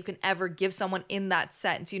confirmation that you can ever give someone in that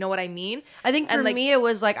sense. You know what I mean? I think for me, it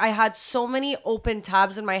was like I had so many open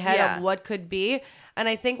tabs in my head of what could be, and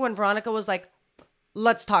I think when Veronica was like,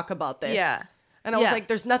 "Let's talk about this." Yeah. And I was like,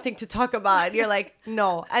 there's nothing to talk about. And you're like,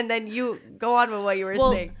 no. And then you go on with what you were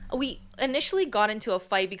saying. We initially got into a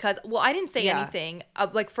fight because, well, I didn't say anything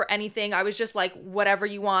like for anything. I was just like, whatever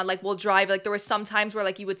you want, like, we'll drive. Like, there was some times where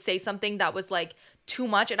like you would say something that was like too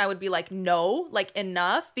much, and I would be like, no, like,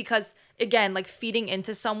 enough. Because again, like feeding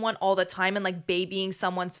into someone all the time and like babying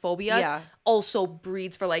someone's phobias also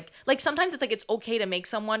breeds for like sometimes it's like, it's okay to make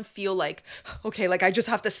someone feel like, okay, like I just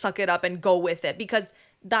have to suck it up and go with it, because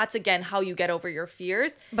that's again how you get over your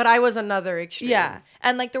fears. But I was another extreme. Yeah.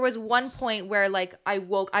 And like there was one point where like I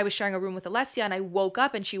was sharing a room with Alessia, and I woke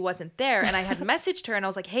up and she wasn't there, and I had messaged her and I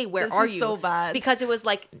was like, hey, where are you? So bad. Because it was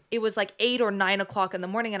like 8 or 9 o'clock in the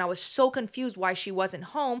morning, and I was so confused why she wasn't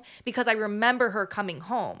home, because I remember her coming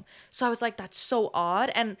home. So I was like, that's so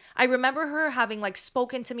odd. And I remember her having like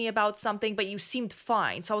spoken to me about something, but you seemed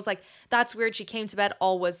fine. So I was like, that's weird. She came to bed,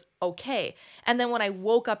 all was okay. And then when I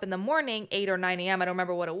woke up in the morning, 8 or 9 a.m., I don't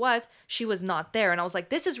remember what it was, she was not there. And I was like,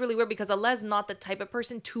 this is really weird, because Ales's not the type of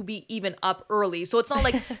person to be even up early. So it's not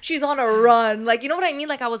like she's on a run. Like, you know what I mean?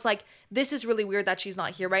 Like, I was like, this is really weird that she's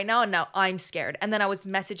not here right now. And now I'm scared. And then I was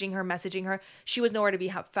messaging her. She was nowhere to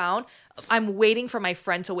be found. I'm waiting for my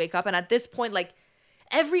friend to wake up. And at this point, like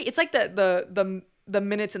it's like the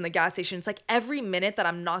minutes in the gas station. It's like every minute that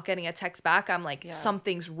I'm not getting a text back, I'm like,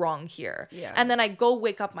 something's wrong here. Yeah. And then I go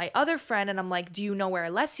wake up my other friend, and I'm like, do you know where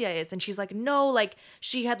Alessia is? And she's like, no, like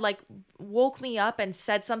she had like woke me up and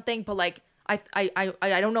said something, but like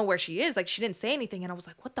I don't know where she is. Like, she didn't say anything. And I was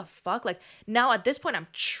like, what the fuck? Like, now at this point, I'm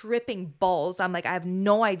tripping balls. I'm like, I have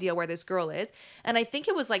no idea where this girl is. And I think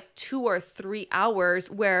it was like 2 or 3 hours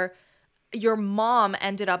where your mom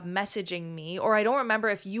ended up messaging me, or I don't remember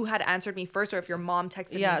if you had answered me first or if your mom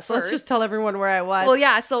texted me first. So let's just tell everyone where I was. Well,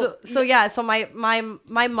 yeah. So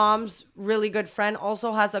my mom's really good friend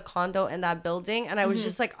also has a condo in that building, and I was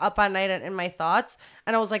just like up at night and in my thoughts,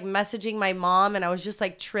 and I was like messaging my mom, and I was just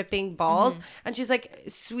like tripping balls, and she's like,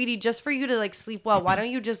 sweetie, just for you to like sleep well, why don't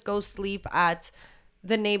you just go sleep at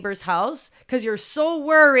the neighbor's house, because you're so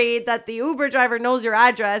worried that the Uber driver knows your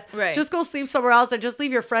address. Right. Just go sleep somewhere else and just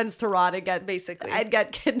leave your friends to rot and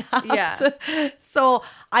get kidnapped. Yeah. So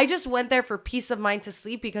I just went there for peace of mind to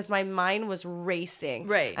sleep because my mind was racing.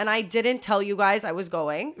 Right. And I didn't tell you guys I was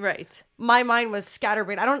going. Right. My mind was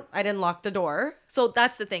scatterbrained. I didn't lock the door. So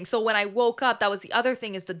that's the thing. So when I woke up, that was the other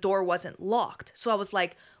thing, is the door wasn't locked. So I was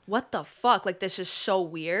like, what the fuck? Like, this is so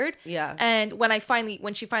weird. Yeah. And when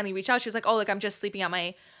she finally reached out, she was like, oh, like, I'm just sleeping at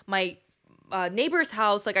my neighbor's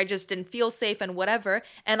house. Like, I just didn't feel safe and whatever.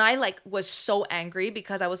 And I like was so angry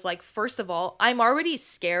because I was like, first of all, I'm already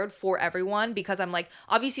scared for everyone because I'm like,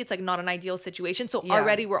 obviously it's like not an ideal situation. So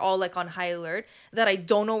already we're all like on high alert that I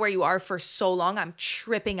don't know where you are for so long. I'm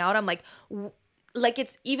tripping out. I'm like,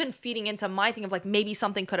 it's even feeding into my thing of like, maybe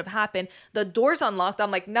something could have happened. The door's unlocked.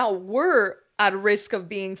 I'm like, now we're at risk of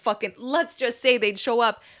being fucking, let's just say they'd show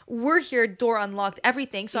up. We're here, door unlocked,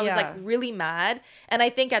 everything. So I was like really mad. And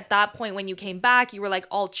I think at that point when you came back, you were like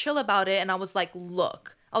all chill about it. And I was like,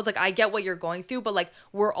 look, I get what you're going through, but like,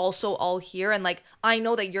 we're also all here. And like, I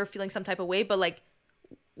know that you're feeling some type of way, but like,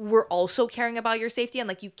 we're also caring about your safety, and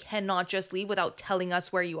like, you cannot just leave without telling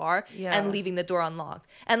us where you are and leaving the door unlocked.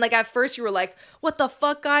 And like, at first you were like, what the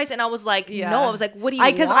fuck, guys? And I was like, no, I was like, what do you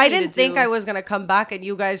want? Because I didn't think I was gonna come back and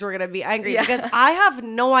you guys were gonna be angry because I have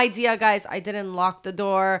no idea, guys. I didn't lock the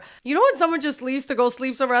door. You know when someone just leaves to go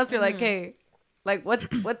sleep somewhere else, you're like, hey, like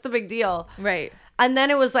what's the big deal? Right. And then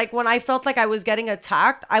it was like, when I felt like I was getting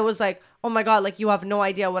attacked, I was like, oh my God, like, you have no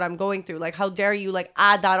idea what I'm going through. Like, how dare you like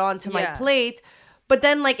add that on to my plate? But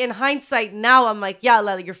then, like, in hindsight, now I'm like, yeah,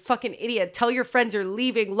 Lely, you're fucking idiot. Tell your friends you're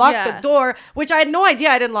leaving. Lock the door, which I had no idea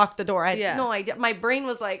I didn't lock the door. I had no idea. My brain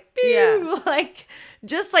was like, pew, like,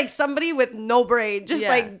 just like somebody with no brain, just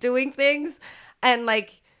like doing things. And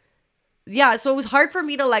like, yeah, so it was hard for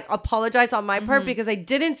me to like apologize on my part because I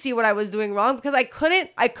didn't see what I was doing wrong because I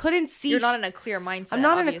couldn't see. You're not in a clear mindset. I'm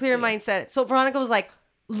not in a clear mindset. So Veronica was like,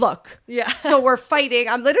 look, yeah. So we're fighting.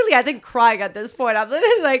 I'm literally, I think, crying at this point. I'm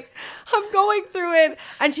literally like, I'm going through it.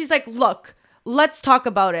 And she's like, look, let's talk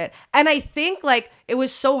about it. And I think like it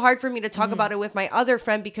was so hard for me to talk about it with my other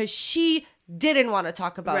friend because she didn't want to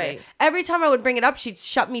talk about it. Every time I would bring it up, she'd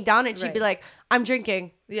shut me down and she'd be like, I'm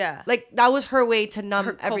drinking. Yeah. Like, that was her way to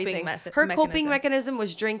numb everything. Her coping mechanism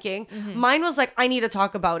was drinking. Mine was like, I need to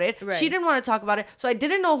talk about it. She didn't want to talk about it. So I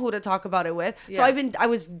didn't know who to talk about it with. So I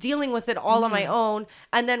was dealing with it all on my own.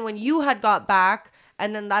 And then when you had got back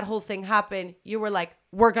and then that whole thing happened, you were like,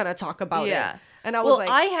 we're going to talk about it. And I was like,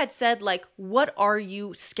 I had said like, what are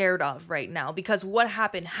you scared of right now? Because what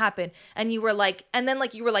happened. And you were like, and then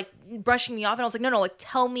like, you were like brushing me off. And I was like, no, like,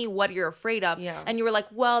 tell me what you're afraid of. Yeah. And you were like,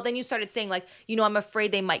 well, then you started saying like, you know, I'm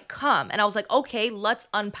afraid they might come. And I was like, okay, let's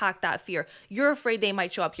unpack that fear. You're afraid they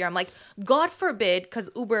might show up here. I'm like, God forbid, because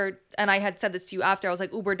Uber, and I had said this to you after, I was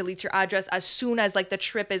like, Uber deletes your address as soon as like the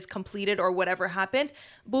trip is completed or whatever happens.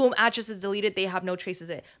 Boom, address is deleted. They have no traces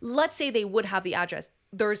of it. Let's say they would have the address.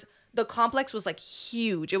 The complex was like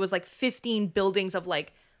huge. It was like 15 buildings of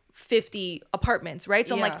like 50 apartments, right?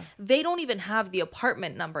 So I'm like, they don't even have the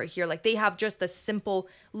apartment number here. Like, they have just the simple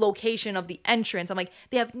location of the entrance. I'm like,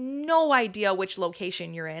 they have no idea which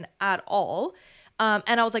location you're in at all.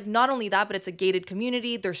 And I was like, not only that, but it's a gated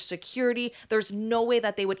community. There's security. There's no way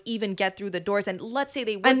that they would even get through the doors. And let's say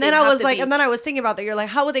they would. And then I was like, and then I was thinking about that. You're like,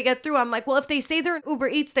 how would they get through? I'm like, well, if they say they're in Uber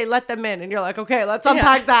Eats, they let them in. And you're like, okay, let's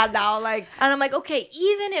unpack that now. Like, and I'm like, okay,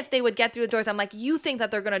 even if they would get through the doors, I'm like, you think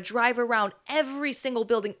that they're going to drive around every single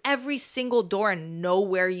building, every single door and know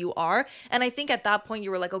where you are? And I think at that point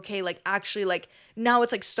you were like, okay, like, actually, like, now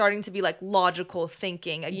it's like starting to be like logical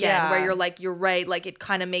thinking again, where you're like, you're right. Like, it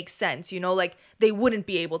kind of makes sense, you know, like they wouldn't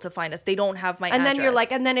be able to find us. They don't have my address. Then you're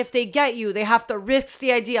like, and then if they get you, they have to risk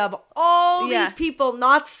the idea of all these people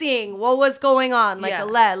not seeing what was going on. Like,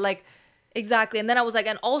 like, exactly. And then I was like,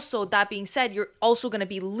 and also that being said, you're also going to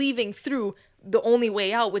be leaving through the only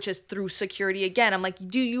way out, which is through security again. I'm like,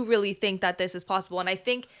 do you really think that this is possible? And I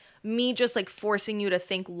think me just like forcing you to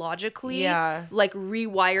think logically like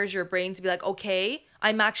rewires your brain to be like, okay,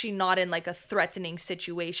 I'm actually not in like a threatening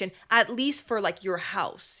situation, at least for like your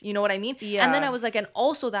house. You know what I mean? Yeah. And then I was like, and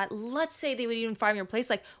also that, let's say they would even fire your place.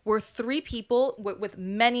 Like, we're 3 people with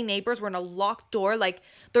many neighbors. We're in a locked door. Like,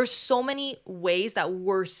 there's so many ways that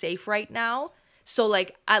we're safe right now. So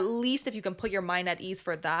like, at least if you can put your mind at ease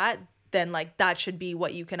for that, then like that should be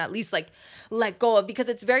what you can at least like let go of, because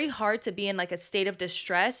it's very hard to be in like a state of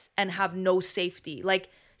distress and have no safety. Like,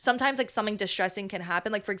 sometimes like something distressing can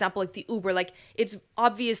happen. Like, for example, like the Uber, like it's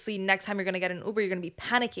obviously next time you're going to get an Uber, you're going to be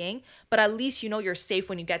panicking, but at least you know you're safe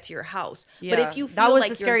when you get to your house. Yeah. But if you feel that was like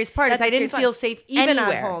the scariest part, is I didn't feel safe even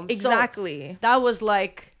anywhere. at home. Exactly. So that was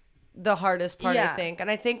like the hardest part, Yeah. I think. And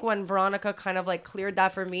I think when Veronica kind of like cleared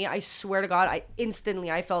that for me, I swear to God, I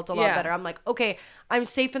felt a lot Yeah. better. I'm like, okay, I'm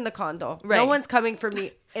safe in the condo. Right. No one's coming for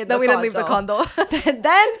me in the Then we condo. didn't leave the condo.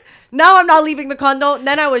 then now I'm not leaving the condo.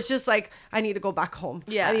 Then I was just like, I need to go back home.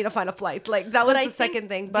 Yeah. I need to find a flight. Like, that was I the think second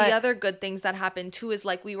thing. But the other good things that happened too is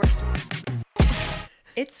like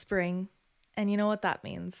it's spring, and you know what that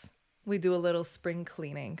means. We do a little spring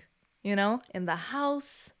cleaning, you know, in the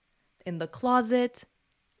house, in the closet,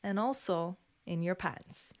 and also in your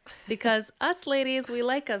pants. Because us ladies, we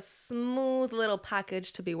like a smooth little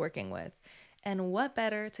package to be working with. And what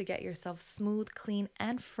better to get yourself smooth, clean,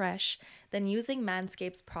 and fresh than using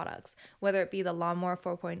Manscaped's products, whether it be the Lawnmower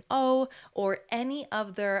 4.0 or any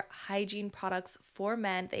of their hygiene products for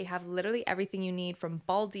men. They have literally everything you need, from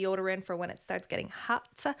ball deodorant for when it starts getting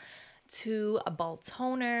hot to a ball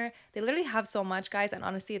toner. They literally have so much, guys, and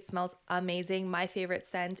honestly, it smells amazing. My favorite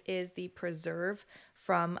scent is the Preserve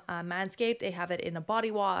from Manscaped. They have it in a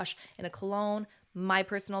body wash, in a cologne, my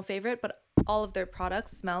personal favorite, but all of their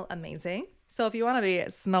products smell amazing. So if you want to be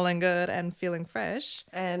smelling good and feeling fresh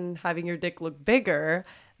and having your dick look bigger,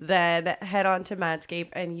 then head on to Manscaped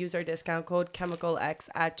and use our discount code ChemicalX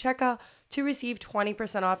at checkout to receive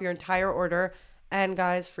 20% off your entire order. And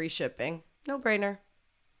guys, free shipping. No brainer.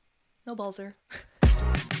 no ballser.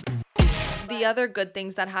 The other good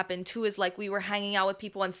things that happened too is like we were hanging out with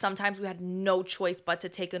people, and sometimes we had no choice but to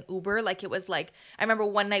take an Uber. Like, it was like, I remember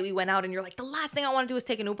one night we went out and you're like, the last thing I want to do is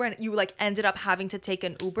take an Uber, and you like ended up having to take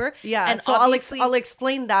an Uber. Yeah, and so I'll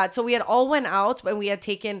explain that. So we had all went out, and we had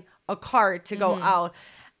taken a car to go out.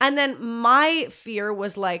 And then my fear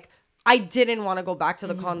was like, I didn't want to go back to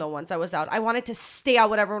the condo once I was out. I wanted to stay out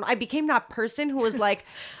with everyone. I became that person who was like,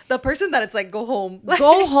 the person that it's like, go home.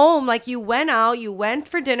 go home. Like, you went out, you went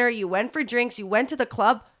for dinner, you went for drinks, you went to the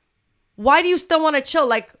club. Why do you still want to chill?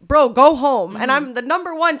 Like, bro, go home. And I'm the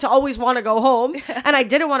number one to always want to go home. And I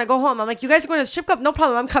didn't want to go home. I'm like, you guys are going to the strip club? No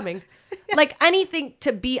problem. I'm coming. Like, anything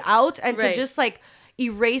to be out and to just like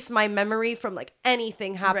erase my memory from like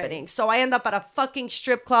anything happening. So I end up at a fucking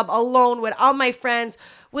strip club alone with all my friends,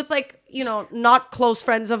 with like, you know, not close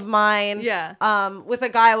friends of mine. Yeah. With a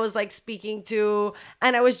guy I was like speaking to.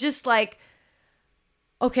 And I was just like,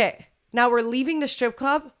 okay, now we're leaving the strip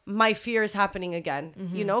club. My fear is happening again,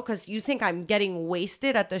 you know, because you think I'm getting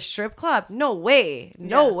wasted at the strip club. No way.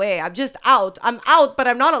 No way. I'm just out. I'm out, but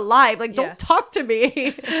I'm not alive. Like, don't talk to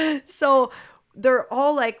me. So they're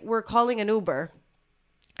all like, we're calling an Uber.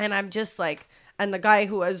 And I'm just like, and the guy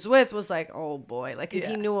who I was with was like, oh boy, like, because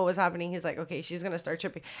he knew what was happening. He's like, okay, she's going to start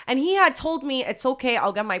tripping. And he had told me, it's okay,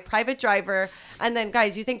 I'll get my private driver. And then,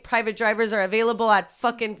 guys, you think private drivers are available at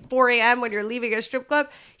fucking 4 a.m. when you're leaving a strip club?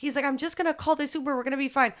 He's like, I'm just going to call this Uber. We're going to be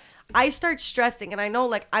fine. I start stressing. And I know,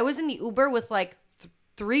 like, I was in the Uber with like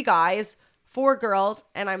 3 guys, 4 girls.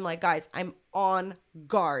 And I'm like, guys, I'm on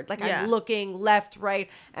guard. Like, I'm looking left, right.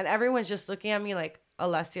 And everyone's just looking at me like,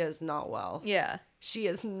 Alessia is not well. Yeah. She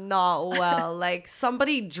is not well. Like,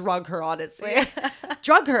 somebody drug her, honestly.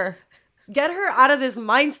 Drug her. Get her out of this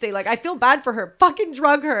mind state. Like, I feel bad for her. Fucking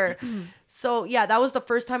drug her. So, yeah, that was the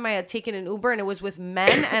first time I had taken an Uber, and it was with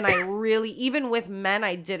men. And I really, even with men,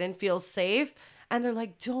 I didn't feel safe. And they're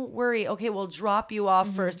like, don't worry. Okay, we'll drop you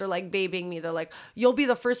off first. They're like babying me. They're like, you'll be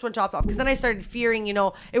the first one dropped off. Because then I started fearing, you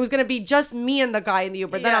know, it was going to be just me and the guy in the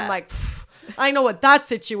Uber. Then I'm like, I know what that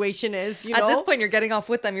situation is, you know? At this point, you're getting off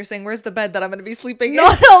with them. You're saying, where's the bed that I'm going to be sleeping in? No,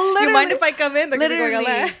 literally. You mind if I come in? They're Literally.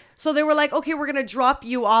 Gonna go, so they were like, okay, we're going to drop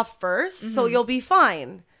you off first, so you'll be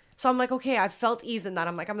fine. So I'm like, okay, I felt ease in that.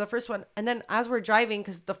 I'm like, I'm the first one. And then as we're driving,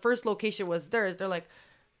 because the first location was theirs, they're like,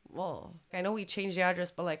 whoa, I know we changed the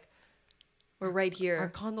address, but like, we're right here. Our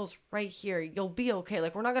condo's right here. You'll be okay.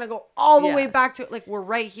 Like, we're not going to go all the way back to, like, we're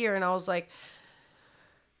right here. And I was like,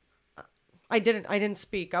 I didn't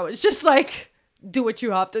speak. I was just like, do what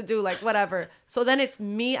you have to do, like, whatever. So then it's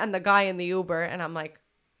me and the guy in the Uber, and I'm like,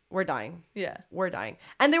 we're dying. Yeah. We're dying.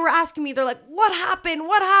 And they were asking me, they're like, what happened?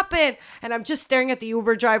 What happened? And I'm just staring at the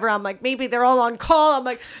Uber driver. I'm like, maybe they're all on call. I'm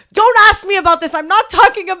like, don't ask me about this. I'm not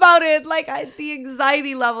talking about it. Like the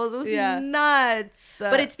anxiety levels was nuts.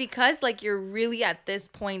 But it's because like you're really at this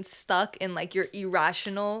point stuck in like your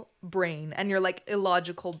irrational brain and your like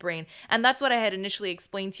illogical brain. And that's what I had initially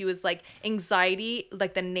explained to you is like anxiety,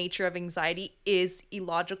 like the nature of anxiety is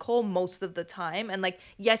illogical most of the time. And like,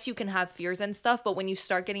 yes, you can have fears and stuff, but when you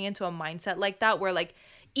start getting into a mindset like that where like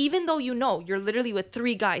even though you know you're literally with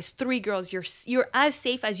 3 guys, 3 girls, you're as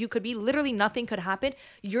safe as you could be, literally nothing could happen,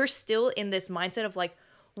 you're still in this mindset of like,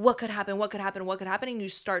 what could happen, and you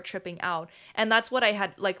start tripping out. And that's what I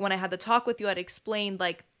had, like when I had the talk with you, I'd explained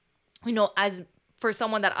like, you know, as for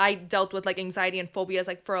someone that I dealt with like anxiety and phobias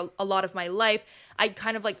like for a lot of my life, I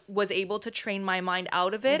kind of like was able to train my mind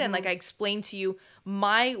out of it. And like I explained to you,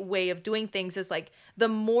 my way of doing things is like the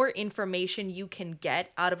more information you can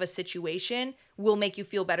get out of a situation will make you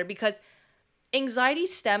feel better, because anxiety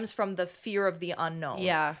stems from the fear of the unknown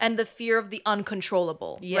and the fear of the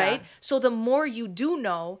uncontrollable, right? So the more you do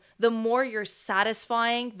know, the more you're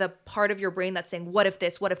satisfying the part of your brain that's saying, what if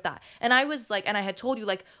this, what if that? And I was like, and I had told you,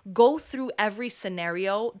 like, go through every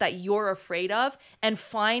scenario that you're afraid of and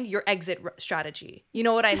find your exit strategy. You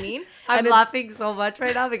know what I mean? I'm laughing so much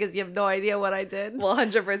right now because you have no idea what I did. Well,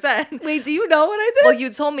 100%. Wait, do you know what I did? Well,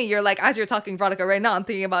 you told me, you're like, as you're talking, Veronica, right now, I'm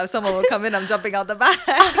thinking about if someone will come in, I'm jumping out the back.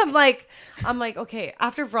 I'm like, okay,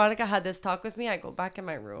 after Veronica had this talk with me, I go back in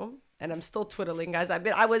my room and I'm still twiddling, guys.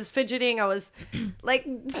 I was fidgeting. I was like,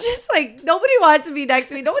 just like, nobody wants to be next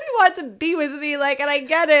to me. Nobody wants to be with me. Like, and I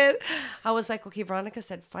get it. I was like, okay, Veronica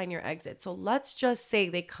said, find your exit. So let's just say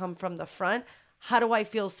they come from the front. How do I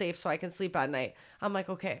feel safe so I can sleep at night? I'm like,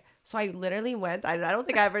 okay. So I literally went, I don't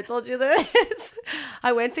think I ever told you this.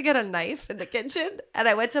 I went to get a knife in the kitchen and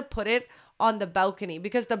I went to put it on the balcony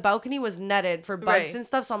because the balcony was netted for bugs and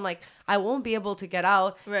stuff. So I'm like, I won't be able to get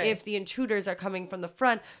out if the intruders are coming from the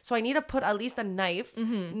front. So I need to put at least a knife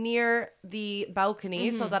near the balcony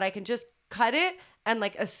so that I can just cut it and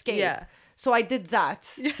like escape. Yeah. So I did that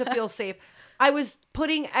to feel safe. I was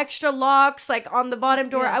putting extra locks like on the bottom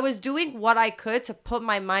door. I was doing what I could to put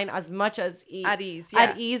my mind as much as at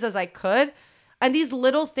ease as I could. And these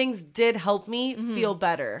little things did help me feel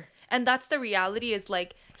better. And that's the reality, is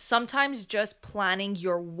like sometimes just planning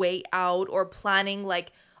your way out or planning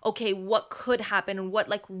like, okay, what could happen and what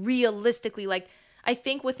like realistically, like I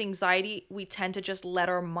think with anxiety, we tend to just let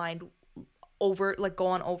our mind go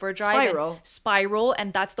on overdrive, spiral.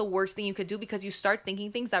 And that's the worst thing you could do, because you start thinking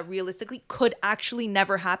things that realistically could actually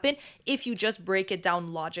never happen if you just break it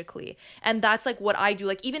down logically. And that's like what I do.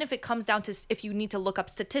 Like, even if it comes down to, if you need to look up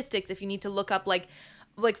statistics, if you need to look up like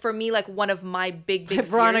for me, like one of my big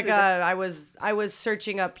Veronica, I was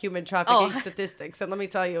searching up human trafficking statistics, and let me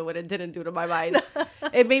tell you what it didn't do to my mind.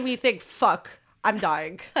 It made me think, fuck, I'm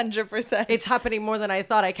dying. 100%. It's happening more than I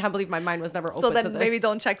thought. I can't believe my mind was never open to this. So then maybe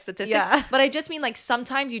don't check statistics. Yeah. But I just mean like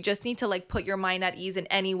sometimes you just need to like put your mind at ease in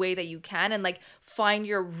any way that you can and like find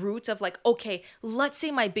your roots of like, okay, let's say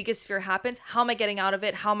my biggest fear happens. How am I getting out of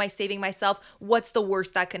it? How am I saving myself? What's the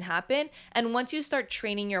worst that can happen? And once you start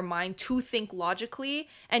training your mind to think logically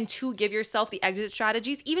and to give yourself the exit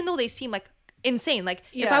strategies, even though they seem like insane, like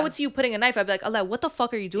if I would see you putting a knife, I'd be like, Allah, what the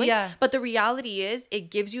fuck are you doing? But the reality is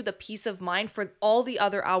it gives you the peace of mind for all the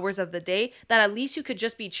other hours of the day that at least you could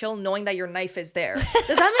just be chill knowing that your knife is there.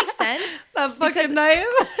 Does that make sense? That fucking knife.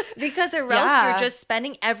 Because or else you're just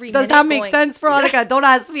spending every minute. Does that make sense, Veronica? Don't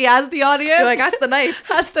ask me, ask the audience. You're like, ask the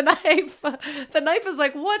knife. Ask the knife. The knife is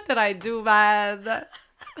like, what did I do, man?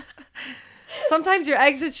 Sometimes your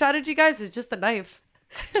exit strategy, guys, is just a knife.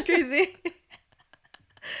 It's crazy.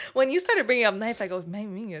 When you started bringing up knife, I go,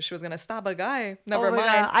 man, she was gonna stab a guy. Never mind.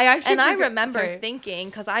 God. I remember thinking,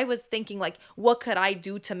 because I was thinking like, what could I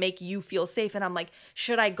do to make you feel safe? And I'm like,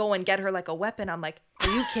 should I go and get her like a weapon? I'm like, are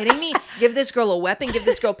you kidding me? Give this girl a weapon. Give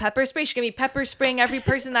this girl pepper spray. She can be pepper spraying every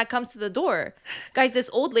person that comes to the door. Guys, this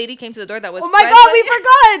old lady came to the door that was. Oh my God, we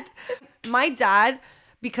forgot. My dad,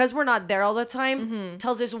 because we're not there all the time,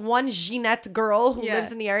 tells this one Jeanette girl who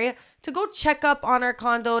lives in the area to go check up on our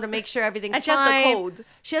condo to make sure everything's fine. And she has the code.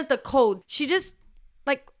 She has the code. She just,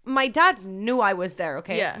 like, my dad knew I was there,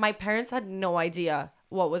 okay? Yeah. My parents had no idea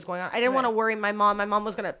what was going on. I didn't want to worry my mom. My mom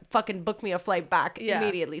was going to fucking book me a flight back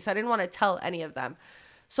immediately. So I didn't want to tell any of them.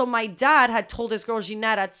 So my dad had told this girl,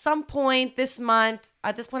 Jeanette, at some point this month.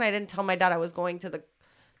 At this point, I didn't tell my dad I was going to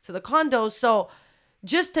the condo. So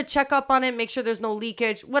just to check up on it, make sure there's no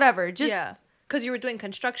leakage, whatever. Just because you were doing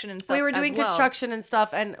construction and stuff. We were doing construction and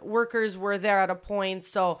stuff, and workers were there at a point.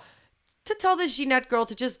 So to tell this Jeanette girl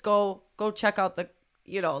to just go check out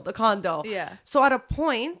the condo. Yeah. So at a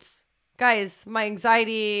point, guys, my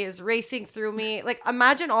anxiety is racing through me. Like,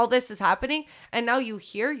 imagine all this is happening, and now you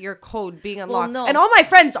hear your code being unlocked. no. And all my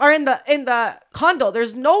friends are in the condo.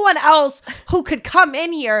 There's no one else who could come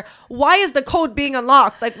in here. Why is the code being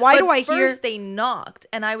unlocked? Like, why do I hear? First they knocked,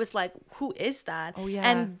 and I was like, who is that? Oh, yeah.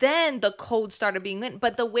 And then the code started being in.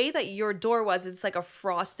 But the way that your door was, it's like a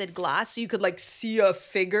frosted glass, so you could like see a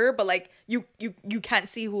figure, but like you can't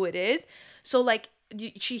see who it is. So like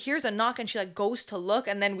she hears a knock and she like goes to look,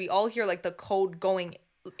 and then we all hear like the code going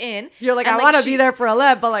in. You're like, and, I want to be there for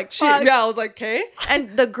 11, but like, fuck. Yeah, I was like, okay.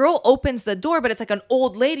 And the girl opens the door, but it's like an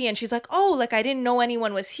old lady, and she's like, oh, like I didn't know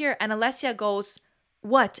anyone was here. And Alessia goes,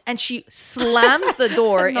 what? And she slams the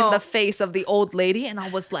door in the face of the old lady, and I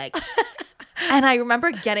was like, and I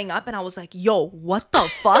remember getting up and I was like, yo, what the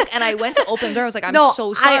fuck? And I went to open the door. I was like, I'm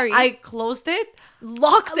so sorry. I closed it,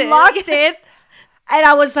 locked it, and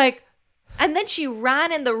I was like. And then she ran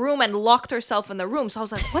in the room and locked herself in the room. So I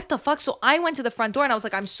was like, what the fuck? So I went to the front door and I was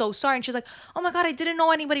like, I'm so sorry. And she's like, oh my God, I didn't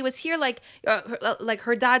know anybody was here. Like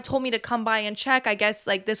her dad told me to come by and check. I guess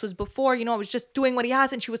like this was before, I was just doing what he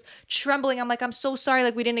asked. And she was trembling. I'm like, I'm so sorry.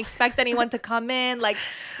 Like we didn't expect anyone to come in. Like,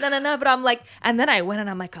 no. But I'm like, and then I went and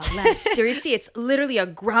I'm like, Les, seriously, it's literally a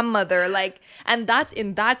grandmother. Like, and that's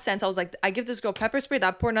in that sense, I was like, I give this girl pepper spray.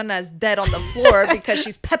 That poor nana is dead on the floor because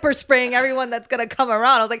she's pepper spraying everyone that's going to come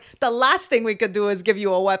around. I was like, the last thing we could do is give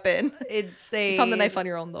you a weapon. Insane. You found the knife on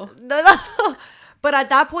your own though. No. But at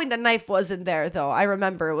that point, the knife wasn't there though. I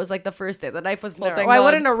remember it was like the first day. The knife wasn't there. I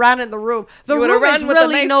wouldn't have ran in the room. The room is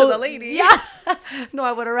really to the lady. Yeah. No,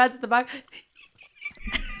 I would have ran to the back.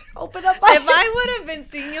 Open up. If I would have been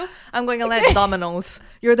seeing you, I'm going to let Domino's.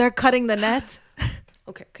 You're there cutting the net.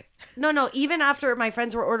 Okay. No. Even after my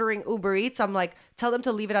friends were ordering Uber Eats, I'm like, tell them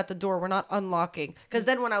to leave it at the door. We're not unlocking. Because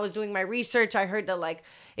then when I was doing my research, I heard that like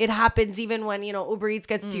it happens even when, Uber Eats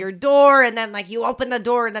gets to your door, and then like you open the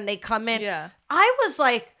door and then they come in. Yeah. I was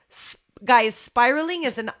like, guys, spiraling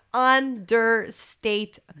is an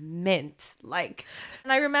understatement. Like,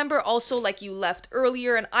 and I remember also like you left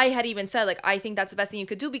earlier, and I had even said like I think that's the best thing you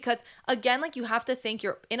could do, because again, like you have to think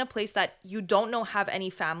you're in a place that you don't know have any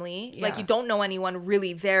family, like you don't know anyone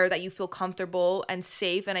really there that you feel comfortable and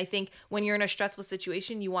safe. And I think when you're in a stressful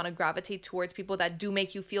situation, you want to gravitate towards people that do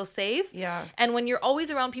make you feel safe. Yeah. And when you're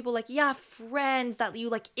always around people like friends that you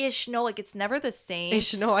like ish know, like it's never the same.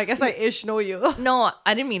 Ish know. I guess I ish know you. No,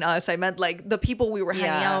 I didn't mean us. I meant like the people we were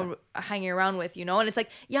hanging around with, and it's like,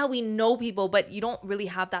 yeah, we know people, but you don't really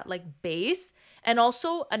have that like base. And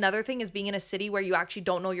also another thing is being in a city where you actually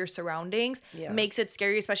don't know your surroundings makes it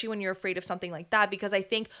scary, especially when you're afraid of something like that, because I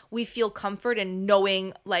think we feel comfort in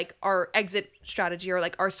knowing like our exit strategy or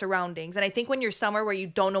like our surroundings. And I think when you're somewhere where you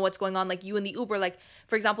don't know what's going on, like you in the Uber, like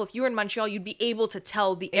for example, if you were in Montreal, you'd be able to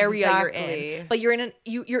tell the area you're in, but you're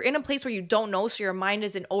in a place where you don't know, so your mind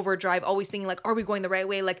is in overdrive, always thinking like, are we going the right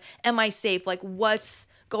way? Like, am I safe? Like, what's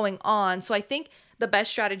going on? So I think the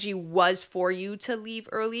best strategy was for you to leave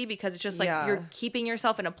early, because it's just like you're keeping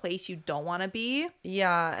yourself in a place you don't want to be.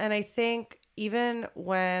 Yeah. And I think even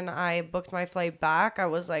when I booked my flight back, I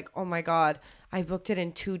was like, oh my God, I booked it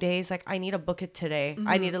in 2 days. Like, I need to book it today.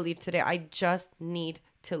 I need to leave today. I just need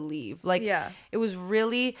to leave. Like, it was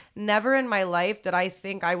really never in my life that I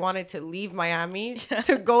think I wanted to leave Miami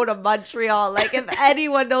to go to Montreal. Like, if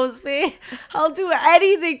anyone knows me, I'll do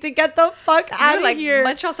anything to get the fuck out of here.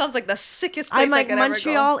 Montreal sounds like the sickest place. I'm like,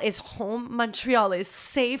 Montreal is home. Montreal is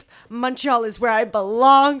safe. Montreal is where I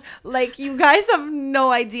belong. Like, you guys have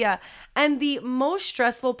no idea. And the most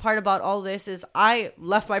stressful part about all this is I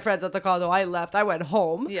left my friends at the condo. I went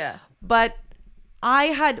home. Yeah. But I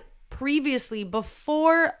had previously,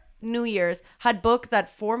 before New Year's, had booked that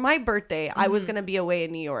for my birthday, I was going to be away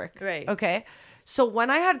in New York. Right. Okay. So when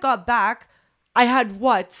I had got back, I had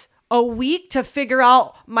a week to figure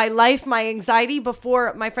out my life, my anxiety,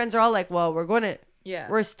 before my friends are all like, well,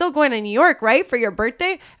 we're still going to New York, right? For your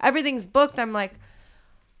birthday. Everything's booked. I'm like,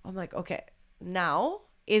 okay, now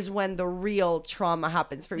is when the real trauma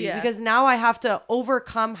happens for me, because now I have to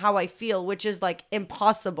overcome how I feel, which is like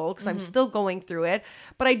impossible because I'm still going through it.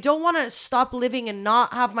 But I don't want to stop living and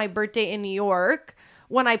not have my birthday in New York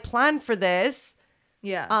when I planned for this.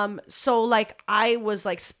 Yeah. So like I was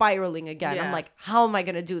like spiraling again. I'm like, how am I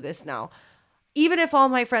going to do this now? Even if all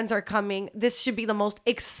my friends are coming, this should be the most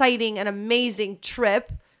exciting and amazing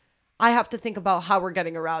trip. I have to think about how we're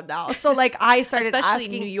getting around now. So like I started Especially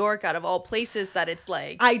asking. New York, out of all places, that it's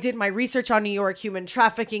like. I did my research on New York, human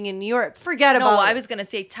trafficking in New York. Forget No, about I was going to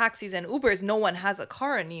say taxis and Ubers. No one has a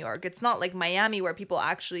car in New York. It's not like Miami where people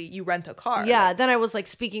actually, you rent a car. Yeah, Like, then I was like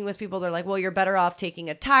speaking with people. They're like, well, you're better off taking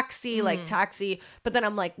a taxi, like taxi. But then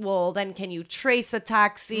I'm like, well, then can you trace a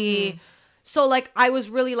taxi? So like I was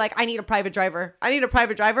really like, I need a private driver. I need a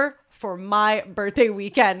private driver for my birthday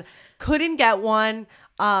weekend. Couldn't get one.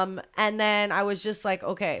 And then I was just like,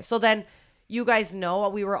 okay. So then you guys know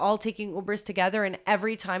we were all taking Ubers together, and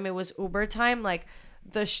every time it was Uber time, like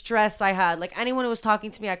the stress I had, like anyone who was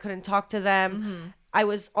talking to me, I couldn't talk to them. I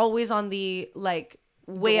was always on the like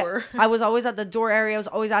Door. I was always at the door area. I was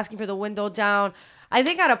always asking for the window down. I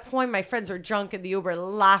think at a point my friends were drunk in the Uber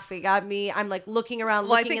laughing at me. I'm like looking around,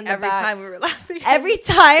 well, I looking think in the every back. time we were laughing. Every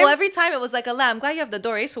time. Well, every time it was like, I'm glad you have the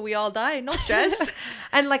door, so we all die. No stress.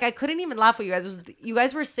 And like I couldn't even laugh with you guys. You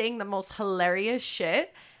guys were saying the most hilarious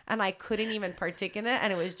shit, and I couldn't even partake in it.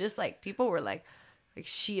 And it was just like people were like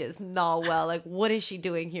she is not well. Like what is she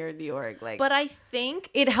doing here in New York? Like, But I think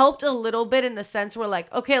it helped a little bit in the sense where like,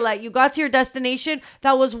 okay, like you got to your destination.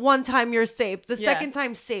 That was one time you're safe. The second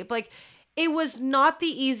time safe. Like it was not the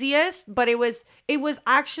easiest, but it was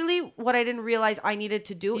actually what I didn't realize I needed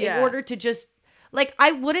to do in order to just like,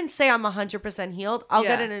 I wouldn't say I'm 100% healed. I'll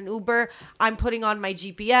get in an Uber. I'm putting on my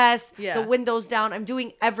GPS, the windows down. I'm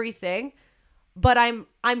doing everything, but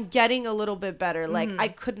I'm getting a little bit better. Like I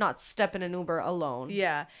could not step in an Uber alone.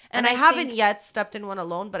 Yeah. And I haven't yet stepped in one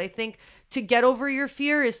alone, but I think to get over your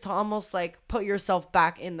fear is to almost like put yourself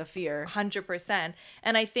back in the fear. 100%.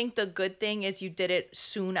 And I think the good thing is you did it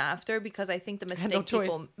soon after, because I think the mistake choice.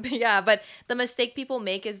 but the mistake people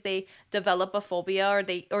make is they develop a phobia,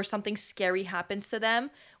 or something scary happens to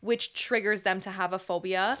them, which triggers them to have a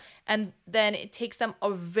phobia. And then it takes them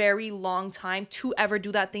a very long time to ever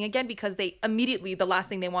do that thing again, because they immediately, the last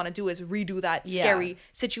thing they want to do is redo that scary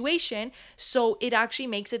situation. So it actually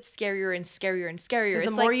makes it scarier and scarier and scarier.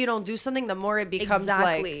 Because the more you don't do something, the more it becomes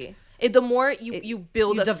like the more you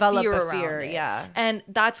build you a develop fear a around fear, it. yeah. And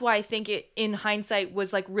that's why I think it, in hindsight,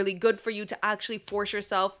 was like really good for you to actually force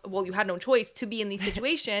yourself, well, you had no choice to be in these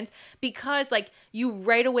situations, because like you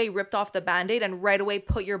right away ripped off the Band-Aid and right away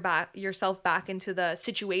put yourself back into the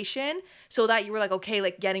situation, so that you were like, okay,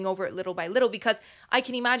 like getting over it little by little. Because I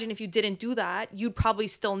can imagine if you didn't do that, you'd probably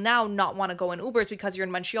still now not want to go in Ubers, because you're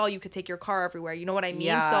in Montreal, you could take your car everywhere. You know what I mean?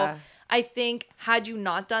 Yeah. So I think had you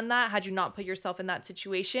not done that, had you not put yourself in that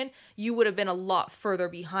situation, you would have been a lot further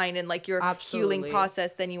behind in like your healing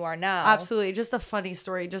process than you are now. Absolutely. Just a funny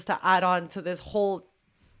story, just to add on to this whole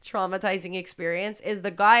traumatizing experience, is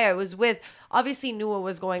the guy I was with obviously knew what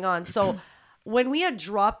was going on. So when we had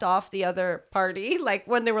dropped off the other party, like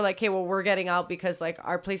when they were like, hey, well, we're getting out because like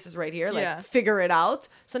our place is right here, like figure it out.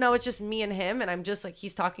 So now it's just me and him, and I'm just like,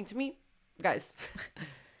 he's talking to me. Guys,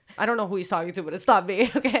 I don't know who he's talking to, but it's not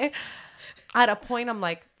me, okay? At a point, I'm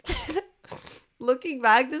like, looking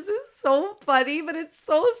back, this is so funny, but it's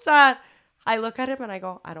so sad. I look at him and I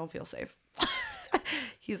go, I don't feel safe.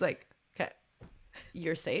 He's like, okay,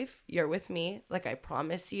 you're safe. You're with me. Like, I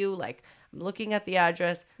promise you. Like, I'm looking at the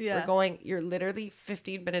address. We're going, you're literally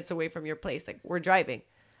 15 minutes away from your place. Like, we're driving.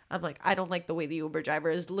 I'm like, I don't like the way the Uber driver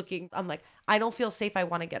is looking. I'm like, I don't feel safe. I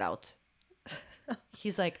want to get out.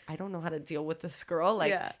 He's like, I don't know how to deal with this girl.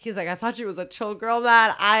 Like, he's like, I thought she was a chill girl,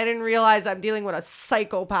 man. I didn't realize I'm dealing with a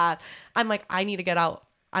psychopath. I'm like, I need to get out.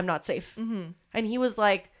 I'm not safe. And he was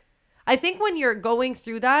like, I think when you're going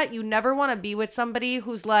through that, you never want to be with somebody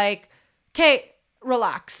who's like, okay,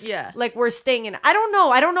 relax. Yeah. Like, we're staying in. I don't know.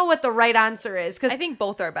 I don't know what the right answer is. Because I think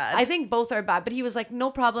both are bad. I think both are bad. But he was like,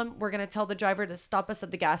 no problem. We're going to tell the driver to stop us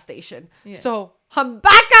at the gas station. Yeah. So I'm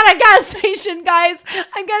back at a gas station, guys.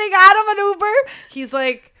 I'm getting out of an Uber. He's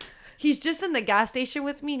like, he's just in the gas station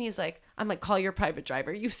with me. And he's like, I'm like, call your private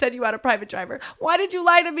driver. You said you had a private driver. Why did you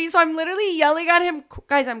lie to me? So I'm literally yelling at him.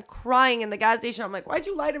 Guys, I'm crying in the gas station. I'm like, why'd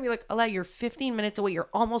you lie to me? Like, Allah, you're 15 minutes away. You're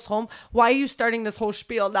almost home. Why are you starting this whole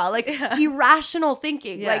spiel now? Like, irrational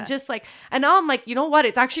thinking. Like, just like, and now I'm like, you know what?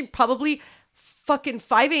 It's actually probably fucking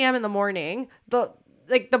 5 a.m. in the morning. The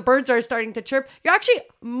birds are starting to chirp.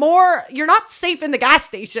 You're not safe in the gas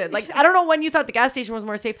station. Like, I don't know when you thought the gas station was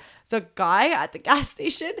more safe. The guy at the gas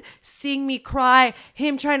station, seeing me cry,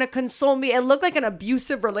 him trying to console me, it looked like an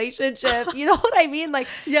abusive relationship. You know what I mean? Like,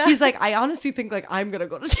 he's like, I honestly think like I'm gonna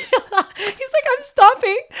go to jail. He's like, I'm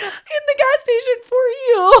stopping in the gas station for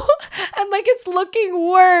you. And like, it's looking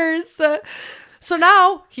worse. So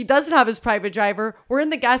now he doesn't have his private driver. We're in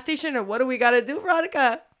the gas station, and what do we gotta do,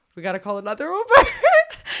 Veronica? We got to call another Uber.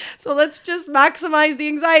 So let's just maximize the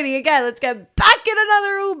anxiety again. Let's get back in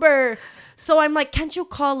another Uber. So I'm like, can't you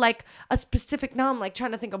call like a specific, now I'm like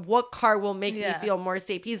trying to think of what car will make me feel more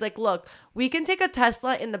safe. He's like, look, we can take a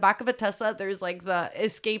Tesla. In the back of a Tesla, there's like the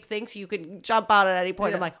escape thing, so you can jump out at any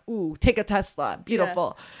point. I'm like, ooh, take a Tesla.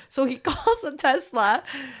 Beautiful. So he calls a Tesla.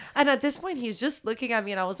 And at this point, he's just looking at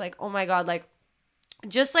me and I was like, oh my God, like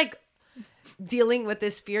just like dealing with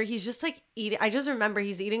this fear. He's just like eating. I just remember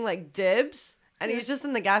he's eating like dibs and he's just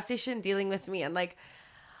in the gas station dealing with me. And like,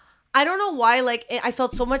 I don't know why, like, I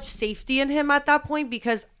felt so much safety in him at that point,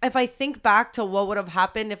 because if I think back to what would have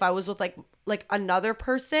happened if I was with, like another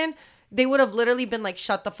person, they would have literally been like,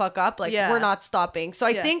 shut the fuck up. Like, we're not stopping. So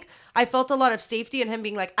I think I felt a lot of safety in him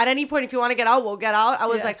being like, at any point, if you want to get out, we'll get out. I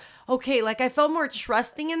was like, okay, like, I felt more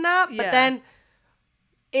trusting in that. But then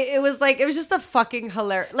it was like, it was just a fucking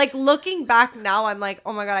hilarious. Like, looking back now, I'm like,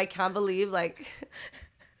 oh my God, I can't believe, like...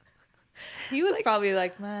 He was like, probably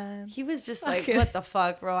like, man. He was just like, what the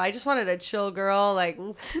fuck, bro? I just wanted a chill girl. Like,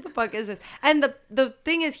 who the fuck is this? And the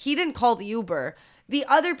thing is, he didn't call the Uber. The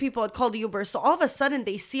other people had called the Uber. So all of a sudden,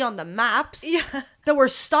 they see on the maps that we're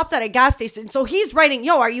stopped at a gas station. So he's writing,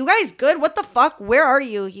 yo, are you guys good? What the fuck? Where are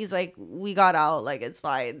you? He's like, we got out. Like, it's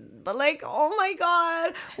fine. But like, oh my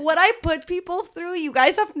God, what I put people through, you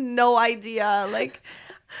guys have no idea. Like,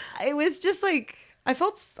 it was just like... I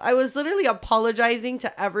was literally apologizing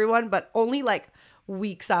to everyone, but only like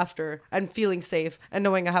weeks after, and feeling safe and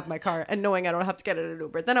knowing I have my car and knowing I don't have to get in an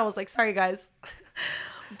Uber. Then I was like, sorry, guys.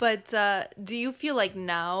 But do you feel like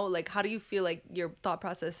now, like, how do you feel like your thought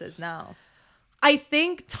process is now? I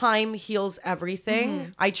think time heals everything.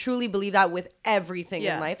 Mm-hmm. I truly believe that with everything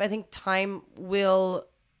in life. I think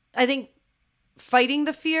fighting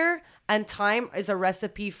the fear and time is a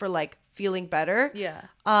recipe for like feeling better. Yeah.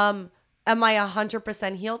 Am I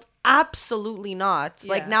 100% healed? Absolutely not.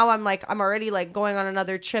 Like now I'm already like going on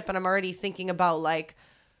another trip and I'm already thinking about like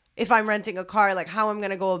if I'm renting a car, like how I'm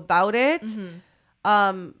going to go about it.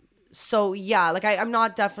 Mm-hmm. So yeah, like I'm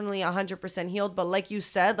not definitely 100% healed, but like you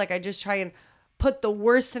said, like I just try and put the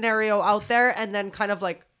worst scenario out there and then kind of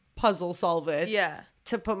like puzzle solve it. Yeah.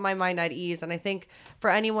 To put my mind at ease. And I think for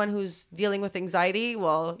anyone who's dealing with anxiety,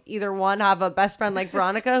 well, either one, have a best friend like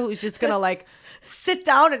Veronica who's just gonna like sit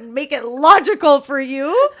down and make it logical for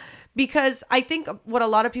you, because I think what a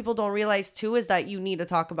lot of people don't realize too is that you need to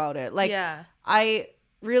talk about it. Like I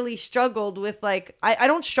really struggled with like I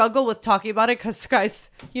don't struggle with talking about it because guys,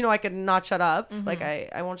 you know, I could not shut up. Mm-hmm. Like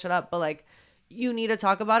I won't shut up, but like you need to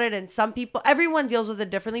talk about it. And some people, everyone deals with it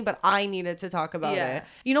differently, but I needed to talk about it.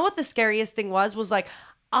 You know what the scariest thing was like,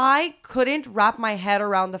 I couldn't wrap my head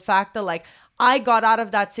around the fact that like I got out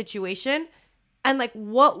of that situation and like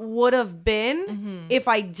what would have been if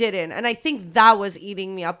I didn't. And I think that was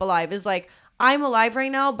eating me up alive, is like, I'm alive right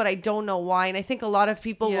now, but I don't know why. And I think a lot of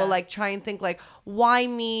people will like try and think like, why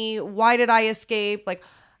me? Why did I escape? Like,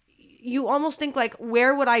 you almost think like,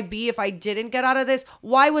 where would I be if I didn't get out of this?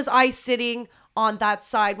 Why was I sitting on that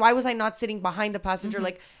side? Why was I not sitting behind the passenger?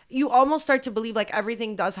 Like, you almost start to believe like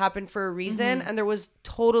everything does happen for a reason. And there was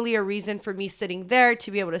totally a reason for me sitting there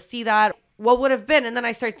to be able to see that. What would have been? And then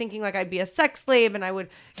I start thinking like I'd be a sex slave and I would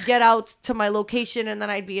get out to my location and then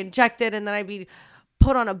I'd be injected and then I'd be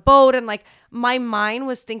put on a boat. And like my mind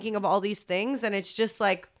was thinking of all these things. And it's just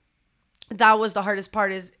like, that was the hardest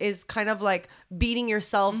part, is kind of like beating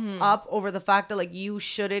yourself up over the fact that like you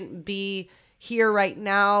shouldn't be here right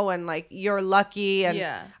now and like you're lucky. And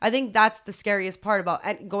I think that's the scariest part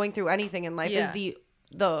about going through anything in life, is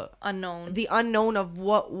the unknown of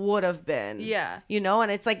what would have been. You know, and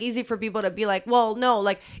it's like easy for people to be like, well, no,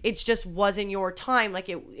 like it just wasn't your time, like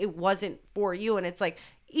it wasn't for you. And it's like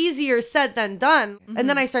easier said than done. And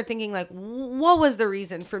then I start thinking like, what was the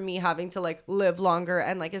reason for me having to like live longer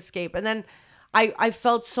and like escape? And then I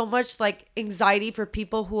felt so much like anxiety for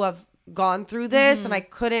people who have gone through this, and I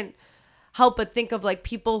couldn't help but think of like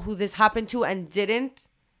people who this happened to and didn't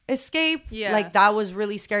escape. Like that was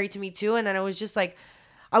really scary to me too. And then it was just like,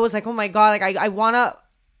 I was like, oh my God, like I want to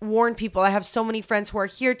warn people. I have so many friends who are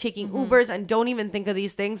here taking Ubers and don't even think of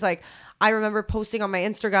these things. Like I remember posting on my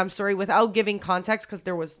Instagram story without giving context, because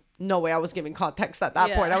there was no way I was giving context at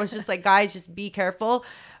that point. I was just like, guys, just be careful.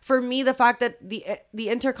 For me, the fact that the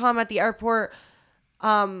intercom at the airport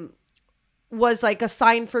was like a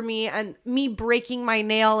sign for me, and me breaking my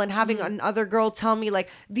nail and having another girl tell me, like,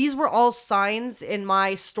 these were all signs in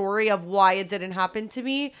my story of why it didn't happen to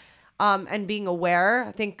me. And being aware.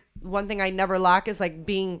 I think one thing I never lack is like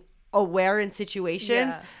being aware in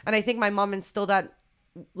situations. And I think my mom instilled that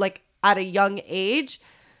like at a young age.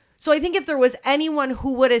 So I think if there was anyone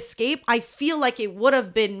who would escape, I feel like it would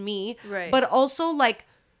have been me. Right. But also like,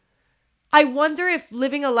 I wonder if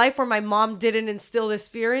living a life where my mom didn't instill this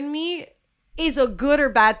fear in me, is a good or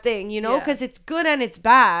bad thing, you know, Yeah. because it's good and it's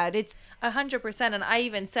bad. It's 100%. And I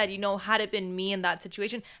even said, had it been me in that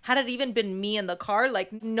situation, had it even been me in the car,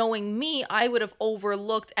 like knowing me, I would have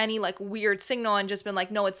overlooked any like weird signal and just been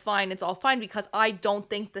like, no, it's fine. It's all fine, because I don't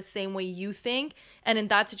think the same way you think. And in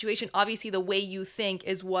that situation, obviously the way you think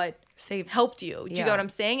is what helped you. Do you get what I'm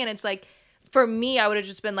saying? And it's like, for me, I would have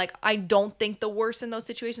just been like, I don't think the worst in those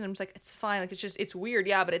situations. I'm just like, it's fine. Like, it's weird.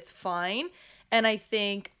 Yeah, but it's fine. And I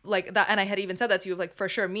think like that, and I had even said that to you, like, for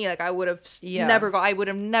sure, me, like, I would have I would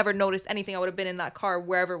have never noticed anything. I would have been in that car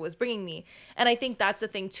wherever it was bringing me. And I think that's the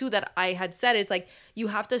thing too that I had said is like, you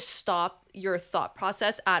have to stop your thought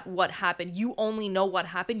process at what happened. You only know what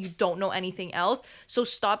happened. You don't know anything else. So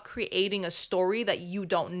stop creating a story that you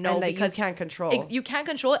don't know, and that because you can't control. You can't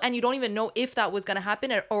control it, and you don't even know if that was going to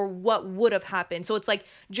happen or what would have happened. So it's like,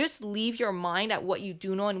 just leave your mind at what you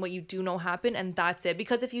do know and what you do know happened, and that's it.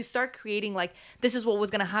 Because if you start creating like, this is what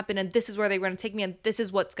was going to happen and this is where they were going to take me and this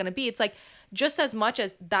is what's going to be, it's like, just as much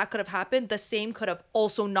as that could have happened, the same could have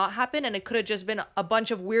also not happened, and it could have just been a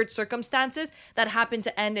bunch of weird circumstances that happened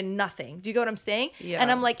to end in nothing. Do you get what I'm saying? Yeah.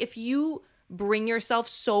 And I'm like, if you bring yourself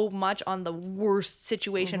so much on the worst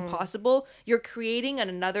situation possible, you're creating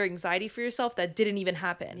another anxiety for yourself that didn't even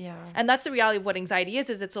happen. Yeah. And that's the reality of what anxiety is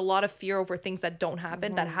it's a lot of fear over things that don't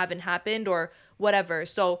happen, that haven't happened or whatever.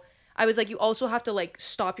 So I was like, you also have to like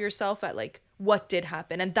stop yourself at like what did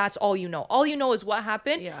happen, and that's all you know. All you know is what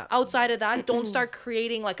happened. Yeah. Outside of that, don't start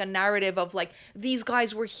creating like a narrative of like, these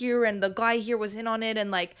guys were here and the guy here was in on it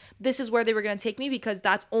and like this is where they were gonna take me, because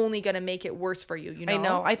that's only gonna make it worse for you. You know? I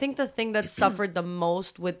know. I think the thing that suffered the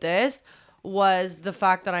most with this was the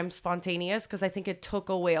fact that I'm spontaneous, because I think it took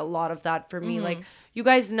away a lot of that for me. Like, you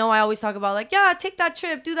guys know I always talk about like, yeah, take that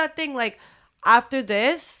trip, do that thing. Like, after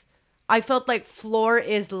this, I felt like floor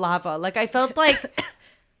is lava. Like, I felt like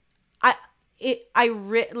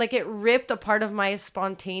it ripped a part of my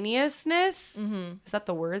spontaneousness. Is that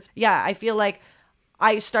the words? Yeah, I feel like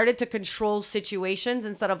I started to control situations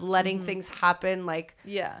instead of letting things happen like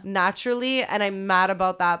naturally, and I'm mad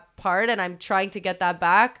about that part, and I'm trying to get that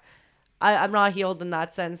back. I'm not healed in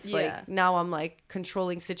that sense. Like, now I'm like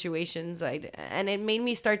controlling situations, and it made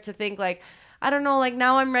me start to think like, I don't know, like,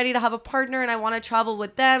 now I'm ready to have a partner and I want to travel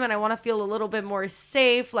with them and I want to feel a little bit more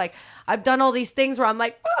safe. Like, I've done all these things where I'm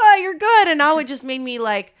like, oh, you're good. And now it just made me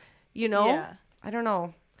like, I don't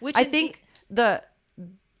know. I think the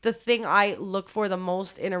thing I look for the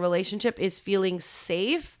most in a relationship is feeling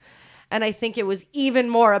safe. And I think it was even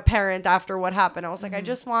more apparent after what happened. I was like, I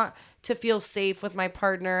just want to feel safe with my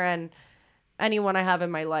partner and anyone I have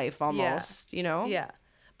in my life almost, you know? Yeah.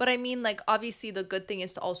 But I mean, like, obviously the good thing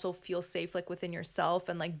is to also feel safe, like, within yourself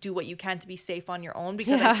and, like, do what you can to be safe on your own.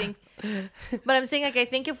 Because I think, but I'm saying, like, I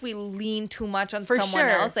think if we lean too much on someone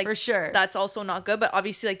else, like, that's also not good. But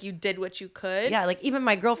obviously, like, you did what you could. Yeah, like, even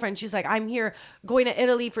my girlfriend, she's like, I'm here going to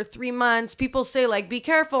Italy for 3 months. People say, like, be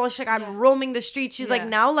careful. And she's like, I'm roaming the streets. She's like,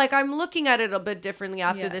 now, like, I'm looking at it a bit differently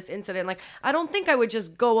after this incident. Like, I don't think I would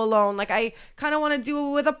just go alone. Like, I kind of want to do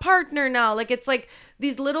it with a partner now. Like, it's like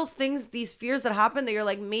these little things, these fears that happen that you're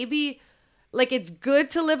like, maybe, like, it's good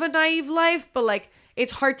to live a naive life, but, like,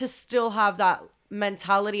 it's hard to still have that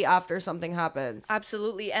mentality after something happens.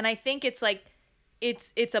 Absolutely. And I think it's like,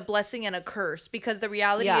 it's a blessing and a curse, because the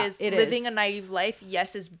reality is living a naive life,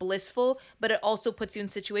 yes, is blissful, but it also puts you in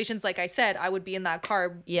situations, like I said, I would be in that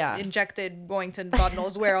car injected going to God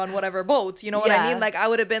knows where on whatever boat, you know what I mean? Like, I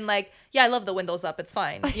would have been like, yeah, I love the windows up, it's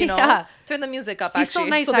fine, you know? Turn the music up, He's actually, so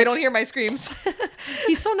nice, they don't hear my screams.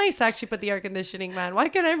 He's so nice to actually put the air conditioning, man. Why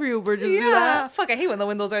can't every Uber just do that? Fuck, I hate when the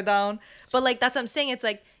windows are down. But, like, that's what I'm saying. It's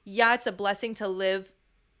like, yeah, it's a blessing to live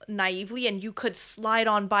naively, and you could slide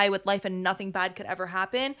on by with life and nothing bad could ever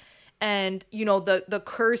happen. And, you know, the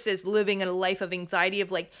curse is living in a life of anxiety,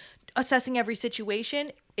 of like assessing every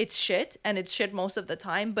situation. It's shit, and it's shit most of the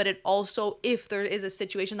time, but it also, if there is a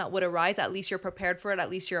situation that would arise, at least you're prepared for it, at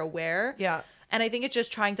least you're aware. And I think it's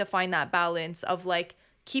just trying to find that balance of like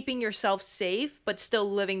keeping yourself safe, but still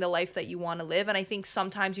living the life that you want to live. And I think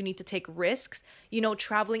sometimes you need to take risks. You know,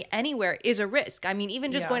 traveling anywhere is a risk. I mean,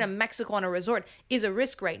 even just going to Mexico on a resort is a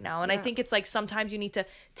risk right now. And I think it's like, sometimes you need to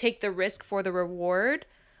take the risk for the reward,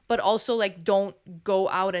 but also like, don't go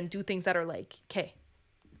out and do things that are like, okay,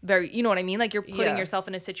 very, you know what I mean? Like, you're putting yourself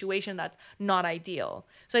in a situation that's not ideal.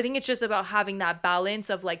 So I think it's just about having that balance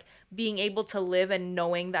of like being able to live and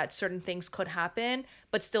knowing that certain things could happen,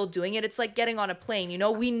 but still doing it. It's like getting on a plane, you know,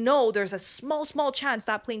 we know there's a small chance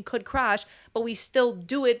that plane could crash, but we still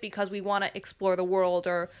do it because we want to explore the world,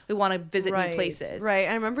 or we want to visit new places. Right.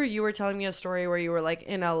 I remember you were telling me a story where you were like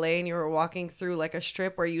in LA and you were walking through like a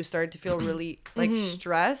strip where you started to feel really like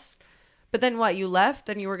stressed. But then what, you left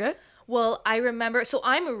and you were good? Well, I remember, so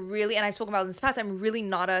I'm really, and I've spoken about this in the past, I'm really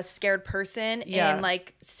not a scared person in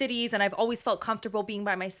like cities, and I've always felt comfortable being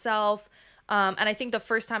by myself. And I think the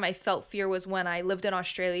first time I felt fear was when I lived in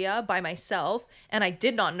Australia by myself and I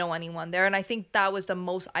did not know anyone there. And I think that was the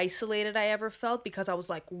most isolated I ever felt, because I was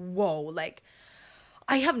like, whoa, like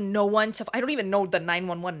I have no one to, I don't even know the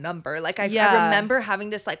 911 number. Like I remember having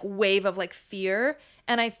this like wave of like fear.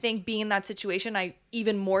 And I think being in that situation, I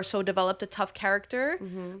even more so developed a tough character.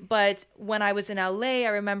 But when I was in LA, I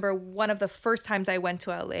remember one of the first times I went to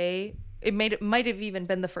LA, it might have even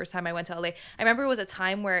been the first time I went to LA. I remember it was a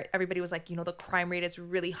time where everybody was like, you know, the crime rate is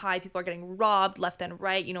really high. People are getting robbed left and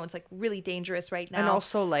right. You know, it's like really dangerous right now. And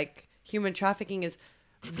also like human trafficking is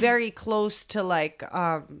very close to like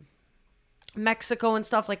Mexico and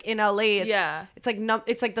stuff. Like in LA, it's like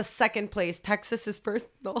it's like the second place. Texas is first.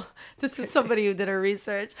 No, this is somebody who did her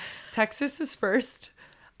research. Texas is first.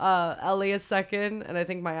 LA is second, and I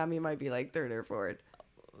think Miami might be like third or fourth.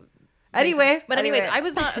 Anyways, I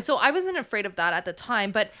wasn't afraid of that at the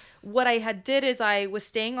time. But what I had did is I was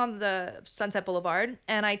staying on the Sunset Boulevard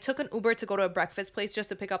and I took an Uber to go to a breakfast place just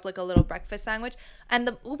to pick up like a little breakfast sandwich. And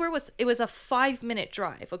the Uber was a 5-minute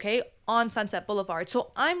drive, okay, on Sunset Boulevard.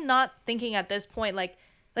 So I'm not thinking at this point, like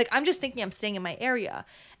I'm just thinking I'm staying in my area.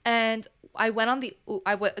 And I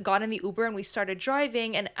got in the Uber and we started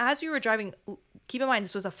driving. And as we were driving, keep in mind,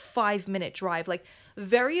 this was a 5-minute drive. Like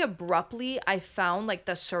very abruptly, I found like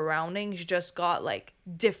the surroundings just got like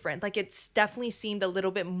different. Like it's definitely seemed a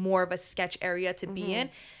little bit more of a sketch area to be in.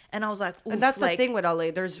 And I was like, oof, and that's like, the thing with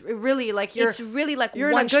LA. There's really like it's really like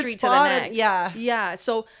you're one in a good street to the spot next. yeah.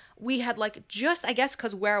 So we had like just, I guess,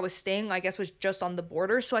 because where I was staying, I guess, was just on the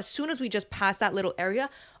border. So as soon as we just passed that little area,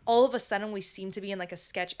 all of a sudden we seemed to be in like a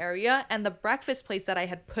sketch area. And the breakfast place that I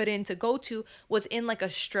had put in to go to was in like a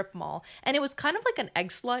strip mall. And it was kind of like an egg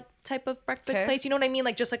slut type of breakfast place. You know what I mean?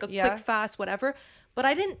 Like just like a quick, fast, whatever. But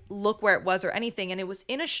I didn't look where it was or anything. And it was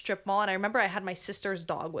in a strip mall. And I remember I had my sister's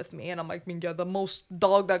dog with me. And I'm like, Minga, the most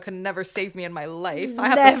dog that could never save me in my life. I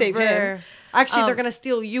have to save him. Actually, they're going to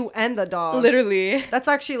steal you and the dog. Literally. That's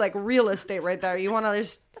actually like real estate right there. You want to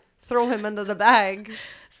just throw him into the bag.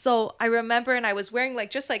 So I remember, and I was wearing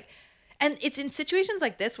like, just like, and it's in situations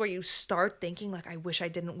like this where you start thinking like, I wish I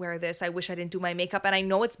didn't wear this. I wish I didn't do my makeup. And I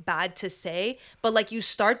know it's bad to say, but like you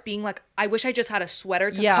start being like, I wish I just had a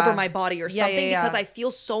sweater to cover my body or something because I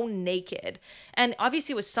feel so naked. And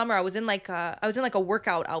obviously it was summer. I was in like a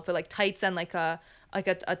workout outfit, like tights and like a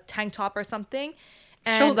tank top or something.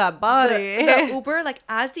 And show that body. The Uber, like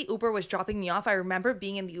as the Uber was dropping me off, I remember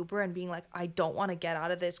being in the Uber and being like, I don't want to get out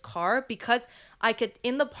of this car, because I could,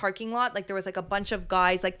 in the parking lot, like there was like a bunch of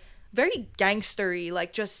guys, like very gangstery,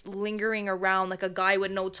 like just lingering around, like a guy with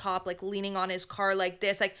no top, like leaning on his car like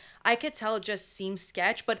this. Like I could tell it just seems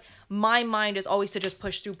sketch, but my mind is always to just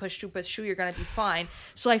push through, you're gonna be fine.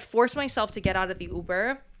 So I forced myself to get out of the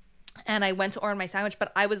Uber. And I went to order my sandwich,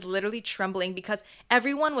 but I was literally trembling because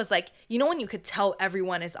everyone was like, you know, when you could tell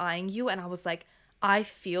everyone is eyeing you. And I was like, I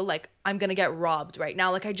feel like I'm going to get robbed right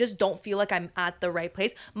now. Like, I just don't feel like I'm at the right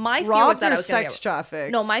place. My fear was that I was going to get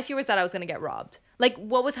traffic. No, my fear was that I was going to get robbed. Like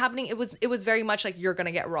what was happening, it was very much like you're going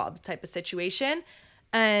to get robbed type of situation.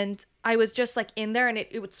 And I was just like in there, and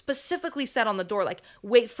it would specifically said on the door, like,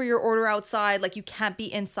 wait for your order outside. Like, you can't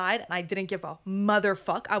be inside. And I didn't give a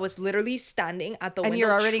motherfuck. I was literally standing at the window. And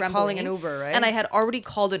you're already trembling. calling an Uber, right? And I had already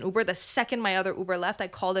called an Uber. The second my other Uber left, I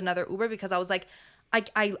called another Uber because I was like,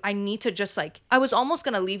 I need to just like, I was almost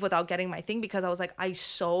going to leave without getting my thing because I was like, I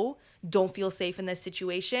so don't feel safe in this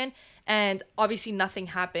situation. And obviously nothing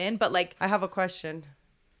happened, but like. I have a question.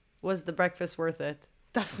 Was the breakfast worth it?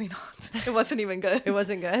 Definitely not. It wasn't even good. It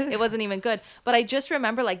wasn't good? It wasn't even good. But I just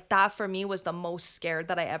remember like that for me was the most scared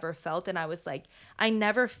that I ever felt. And I was like, I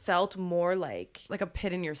never felt more like a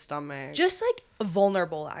pit in your stomach. Just like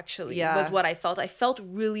vulnerable, actually, was what I felt. I felt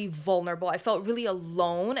really vulnerable. I felt really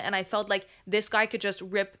alone. And I felt like this guy could just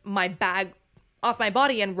rip my bag off my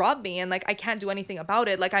body and rob me. And like, I can't do anything about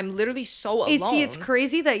it. Like, I'm literally so alone. See, it's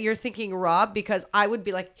crazy that you're thinking rob, because I would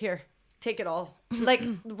be like, here, take it all. Like,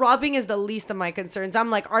 robbing is the least of my concerns. I'm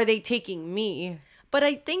like, are they taking me? But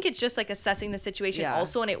I think it's just like assessing the situation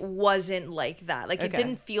also. And it wasn't like that. Like, it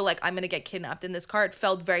didn't feel like I'm going to get kidnapped in this car. It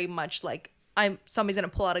felt very much like somebody's going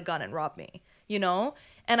to pull out a gun and rob me, you know?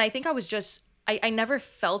 And I think I was just, I never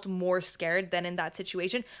felt more scared than in that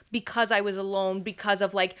situation because I was alone, because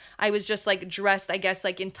of like, I was just like dressed, I guess,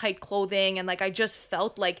 like in tight clothing. And like, I just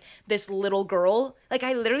felt like this little girl, like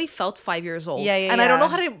I literally felt 5 years old. And I don't know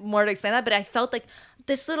how to more to explain that, but I felt like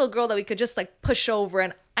this little girl that we could just like push over.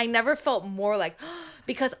 And I never felt more like,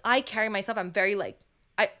 because I carry myself, I'm very like,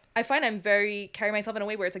 I find I'm very carry myself in a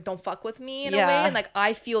way where it's like, don't fuck with me in a Yeah. way. And like,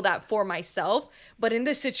 I feel that for myself. But in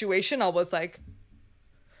this situation, I was like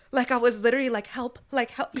I was literally like, help, can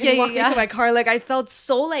you walk me to my car? Like, I felt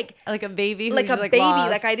so like a baby, who's like a like baby.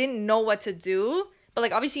 lost. Like, I didn't know what to do. But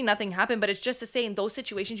like, obviously nothing happened. But it's just to say, in those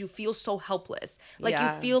situations, you feel so helpless. Like,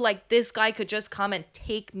 Yeah. you feel like this guy could just come and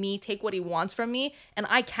take what he wants from me. And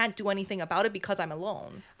I can't do anything about it because I'm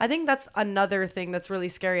alone. I think that's another thing that's really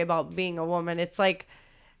scary about being a woman. It's like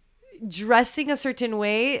dressing a certain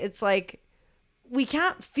way. It's like we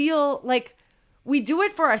can't feel like we do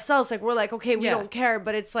it for ourselves. Like, we're like, okay, we don't care.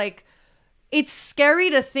 But it's like, it's scary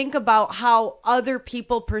to think about how other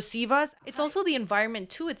people perceive us. It's also the environment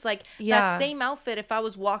too. It's like Yeah. that same outfit. If I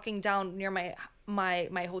was walking down near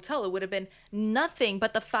my hotel, it would have been nothing.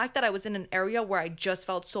 But the fact that I was in an area where I just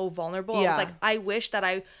felt so vulnerable, I was like, I wish that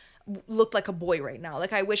I looked like a boy right now.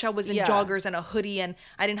 Like, I wish I was in joggers and a hoodie and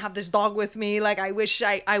I didn't have this dog with me. Like, I wish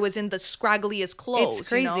I was in the scraggliest clothes. It's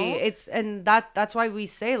crazy. You know? It's and that's why we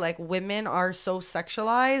say like women are so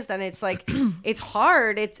sexualized, and it's like it's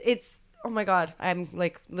hard. It's oh my god, I'm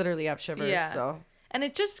like literally have shivers. Yeah. So And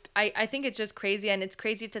it just, I think it's just crazy. And it's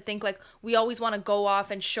crazy to think like we always want to go off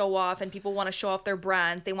and show off, and people want to show off their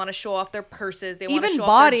brands. They want to show off their purses. They want to even show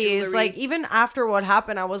off their bodies, jewelry. like even after what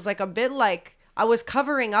happened, I was like a bit like I was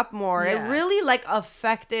covering up more. Yeah. It really like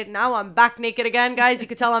affected. Now I'm back naked again, guys. You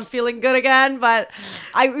could tell I'm feeling good again, but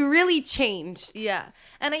I really changed. Yeah.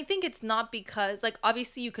 And I think it's not because, like,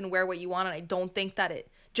 obviously you can wear what you want, and I don't think that it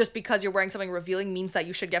just because you're wearing something revealing means that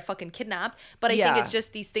you should get fucking kidnapped. But I think it's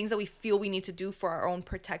just these things that we feel we need to do for our own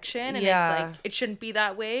protection. And it's like, it shouldn't be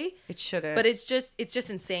that way. It shouldn't. But it's just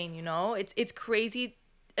insane, you know? It's crazy.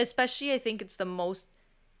 Especially I think it's the most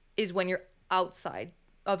is when you're outside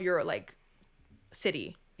of your like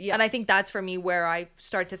city. Yeah. And I think that's for me where I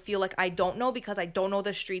start to feel like I don't know, because I don't know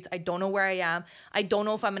the streets. I don't know where I am. I don't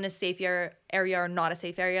know if I'm in a safe area or not a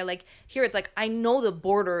safe area. Like here, it's like I know the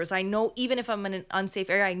borders. I know even if I'm in an unsafe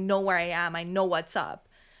area, I know where I am. I know what's up.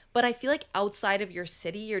 But I feel like outside of your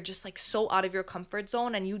city, you're just like so out of your comfort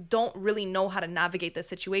zone, and you don't really know how to navigate the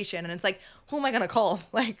situation. And it's like, who am I going to call?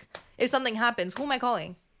 Like if something happens, who am I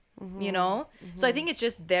calling? Mm-hmm. You know? Mm-hmm. So I think it's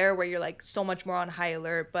just there where you're like so much more on high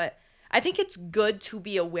alert. But I think it's good to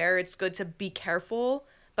be aware. It's good to be careful.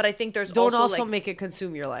 But I think there's don't also like, make it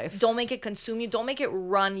consume your life. Don't make it consume you. Don't make it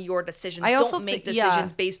run your decisions. I also don't make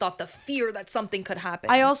decisions based off the fear that something could happen.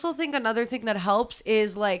 I also think another thing that helps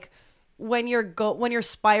is like when you're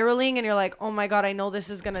spiraling and you're like, oh my God, I know this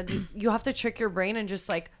is gonna do. You have to trick your brain and just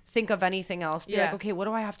like think of anything else. Be like, okay, what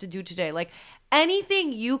do I have to do today? Like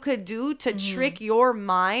anything you could do to trick your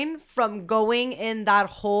mind from going in that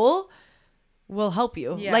hole will help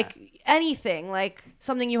you. Yeah. Like anything, like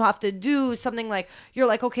something you have to do, something like you're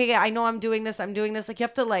like, okay, yeah, I know I'm doing this. Like you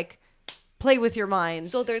have to like play with your mind.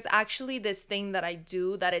 So there's actually this thing that I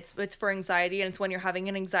do that it's for anxiety, and it's when you're having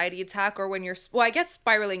an anxiety attack, or when you're, well, I guess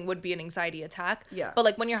spiraling would be an anxiety attack. Yeah. But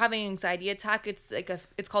like when you're having an anxiety attack, it's like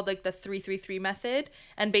it's called like the 3-3-3 method.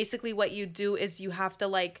 And basically what you do is you have to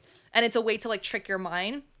like, and it's a way to like trick your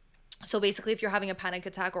mind. So basically, if you're having a panic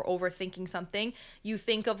attack or overthinking something, you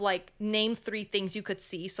think of like, name 3 things you could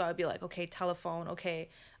see. So I'd be like, okay, telephone, okay,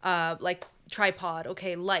 like tripod,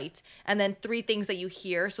 okay, light, and then 3 things that you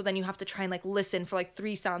hear. So then you have to try and like listen for like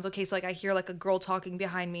 3 sounds. Okay, so like I hear like a girl talking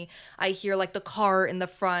behind me. I hear like the car in the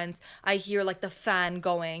front. I hear like the fan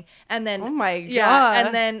going. And then, oh my God. Yeah,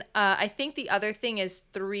 and then I think the other thing is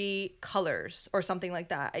 3 colors or something like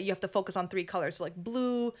that. You have to focus on 3 colors. So like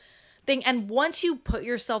blue, thing. And once you put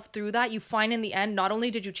yourself through that, you find in the end, not only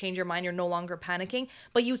did you change your mind, you're no longer panicking,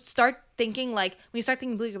 but you start thinking like, when you start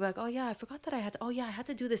thinking blue, you're like, oh yeah, I forgot that I had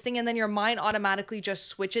to do this thing. And then your mind automatically just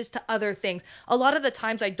switches to other things. A lot of the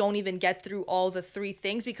times I don't even get through all the 3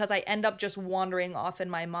 things because I end up just wandering off in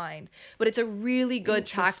my mind. But it's a really good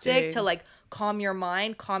tactic to like calm your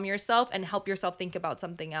mind, calm yourself, and help yourself think about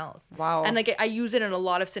something else. Wow. And like I use it in a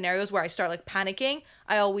lot of scenarios where I start like panicking.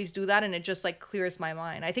 I always do that, and it just like clears my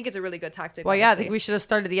mind. I think it's a really good tactic. Well, honestly. yeah, I think we should have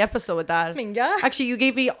started the episode with that. I mean, yeah. Actually, you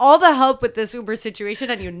gave me all the help with this Uber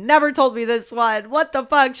situation, and you never told me this one. What the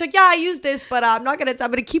fuck? She's like, yeah, I use this, but I'm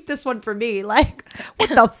gonna keep this one for me. Like, what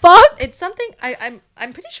the fuck? It's something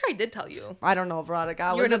I'm pretty sure I did tell you. I don't know,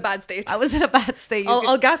 Veronica. You're in a bad state. I was in a bad state.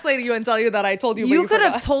 I'll gaslight you and tell you that I told you. You could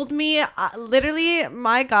have told me. Literally,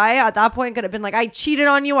 my guy at that point could have been like, I cheated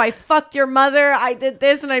on you. I fucked your mother. I did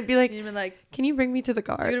this, and I'd be like, you'd been like, can you bring me to the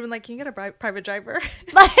car? You would have been like, can you get a private driver?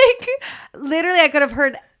 Like, literally, I could have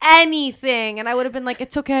heard anything, and I would have been like,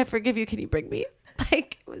 it's okay, I forgive you. Can you bring me?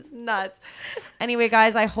 Like, it was nuts. Anyway,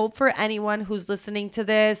 guys, I hope for anyone who's listening to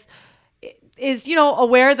this, is, you know,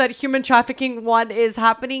 aware that human trafficking, one, is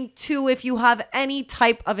happening. Two, if you have any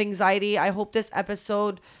type of anxiety, I hope this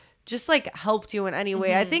episode just like helped you in any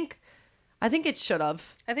way. I think it should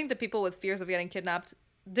have. I think the people with fears of getting kidnapped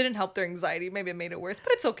didn't help their anxiety. Maybe it made it worse,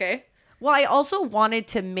 but it's okay. Well, I also wanted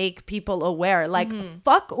to make people aware, like,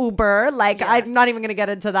 fuck Uber. Like, I'm not even going to get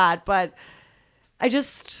into that, but I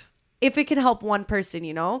just, if it can help one person,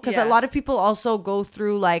 you know, because a lot of people also go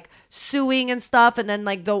through like suing and stuff. And then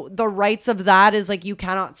like the rights of that is like, you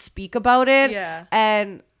cannot speak about it. Yeah.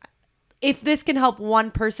 And if this can help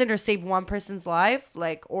one person or save one person's life,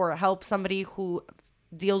 like, or help somebody who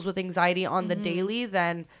deals with anxiety on the daily,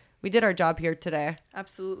 then we did our job here today.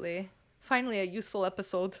 Absolutely. Finally, a useful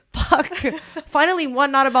episode. Fuck. Finally,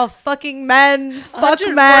 one not about fucking men. Fuck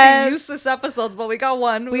 140 men. useless episodes, but we got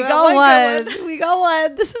one. We got one. We got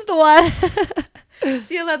one. This is the one.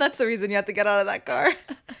 Ciela, that's the reason you had to get out of that car.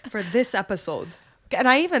 For this episode. And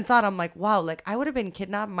I even thought, I'm like, wow, like I would have been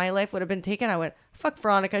kidnapped. My life would have been taken. I went, fuck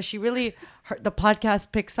Veronica. She really, the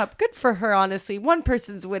podcast picks up. Good for her, honestly. One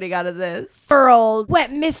person's winning out of this. Girl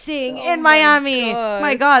went missing in Miami.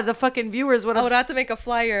 My God, the fucking viewers would have. I would have to make a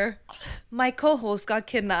flyer. My co-host got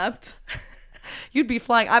kidnapped. You'd be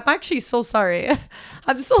flying. I'm actually so sorry.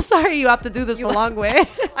 I'm so sorry you have to do this the long way.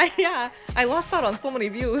 I lost out on so many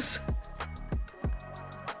views.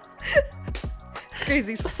 It's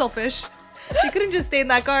crazy. So selfish. You couldn't just stay in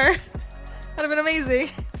that car. That'd have been amazing.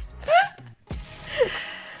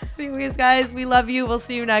 Anyways, guys, we love you. We'll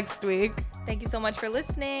see you next week. Thank you so much for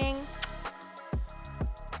listening.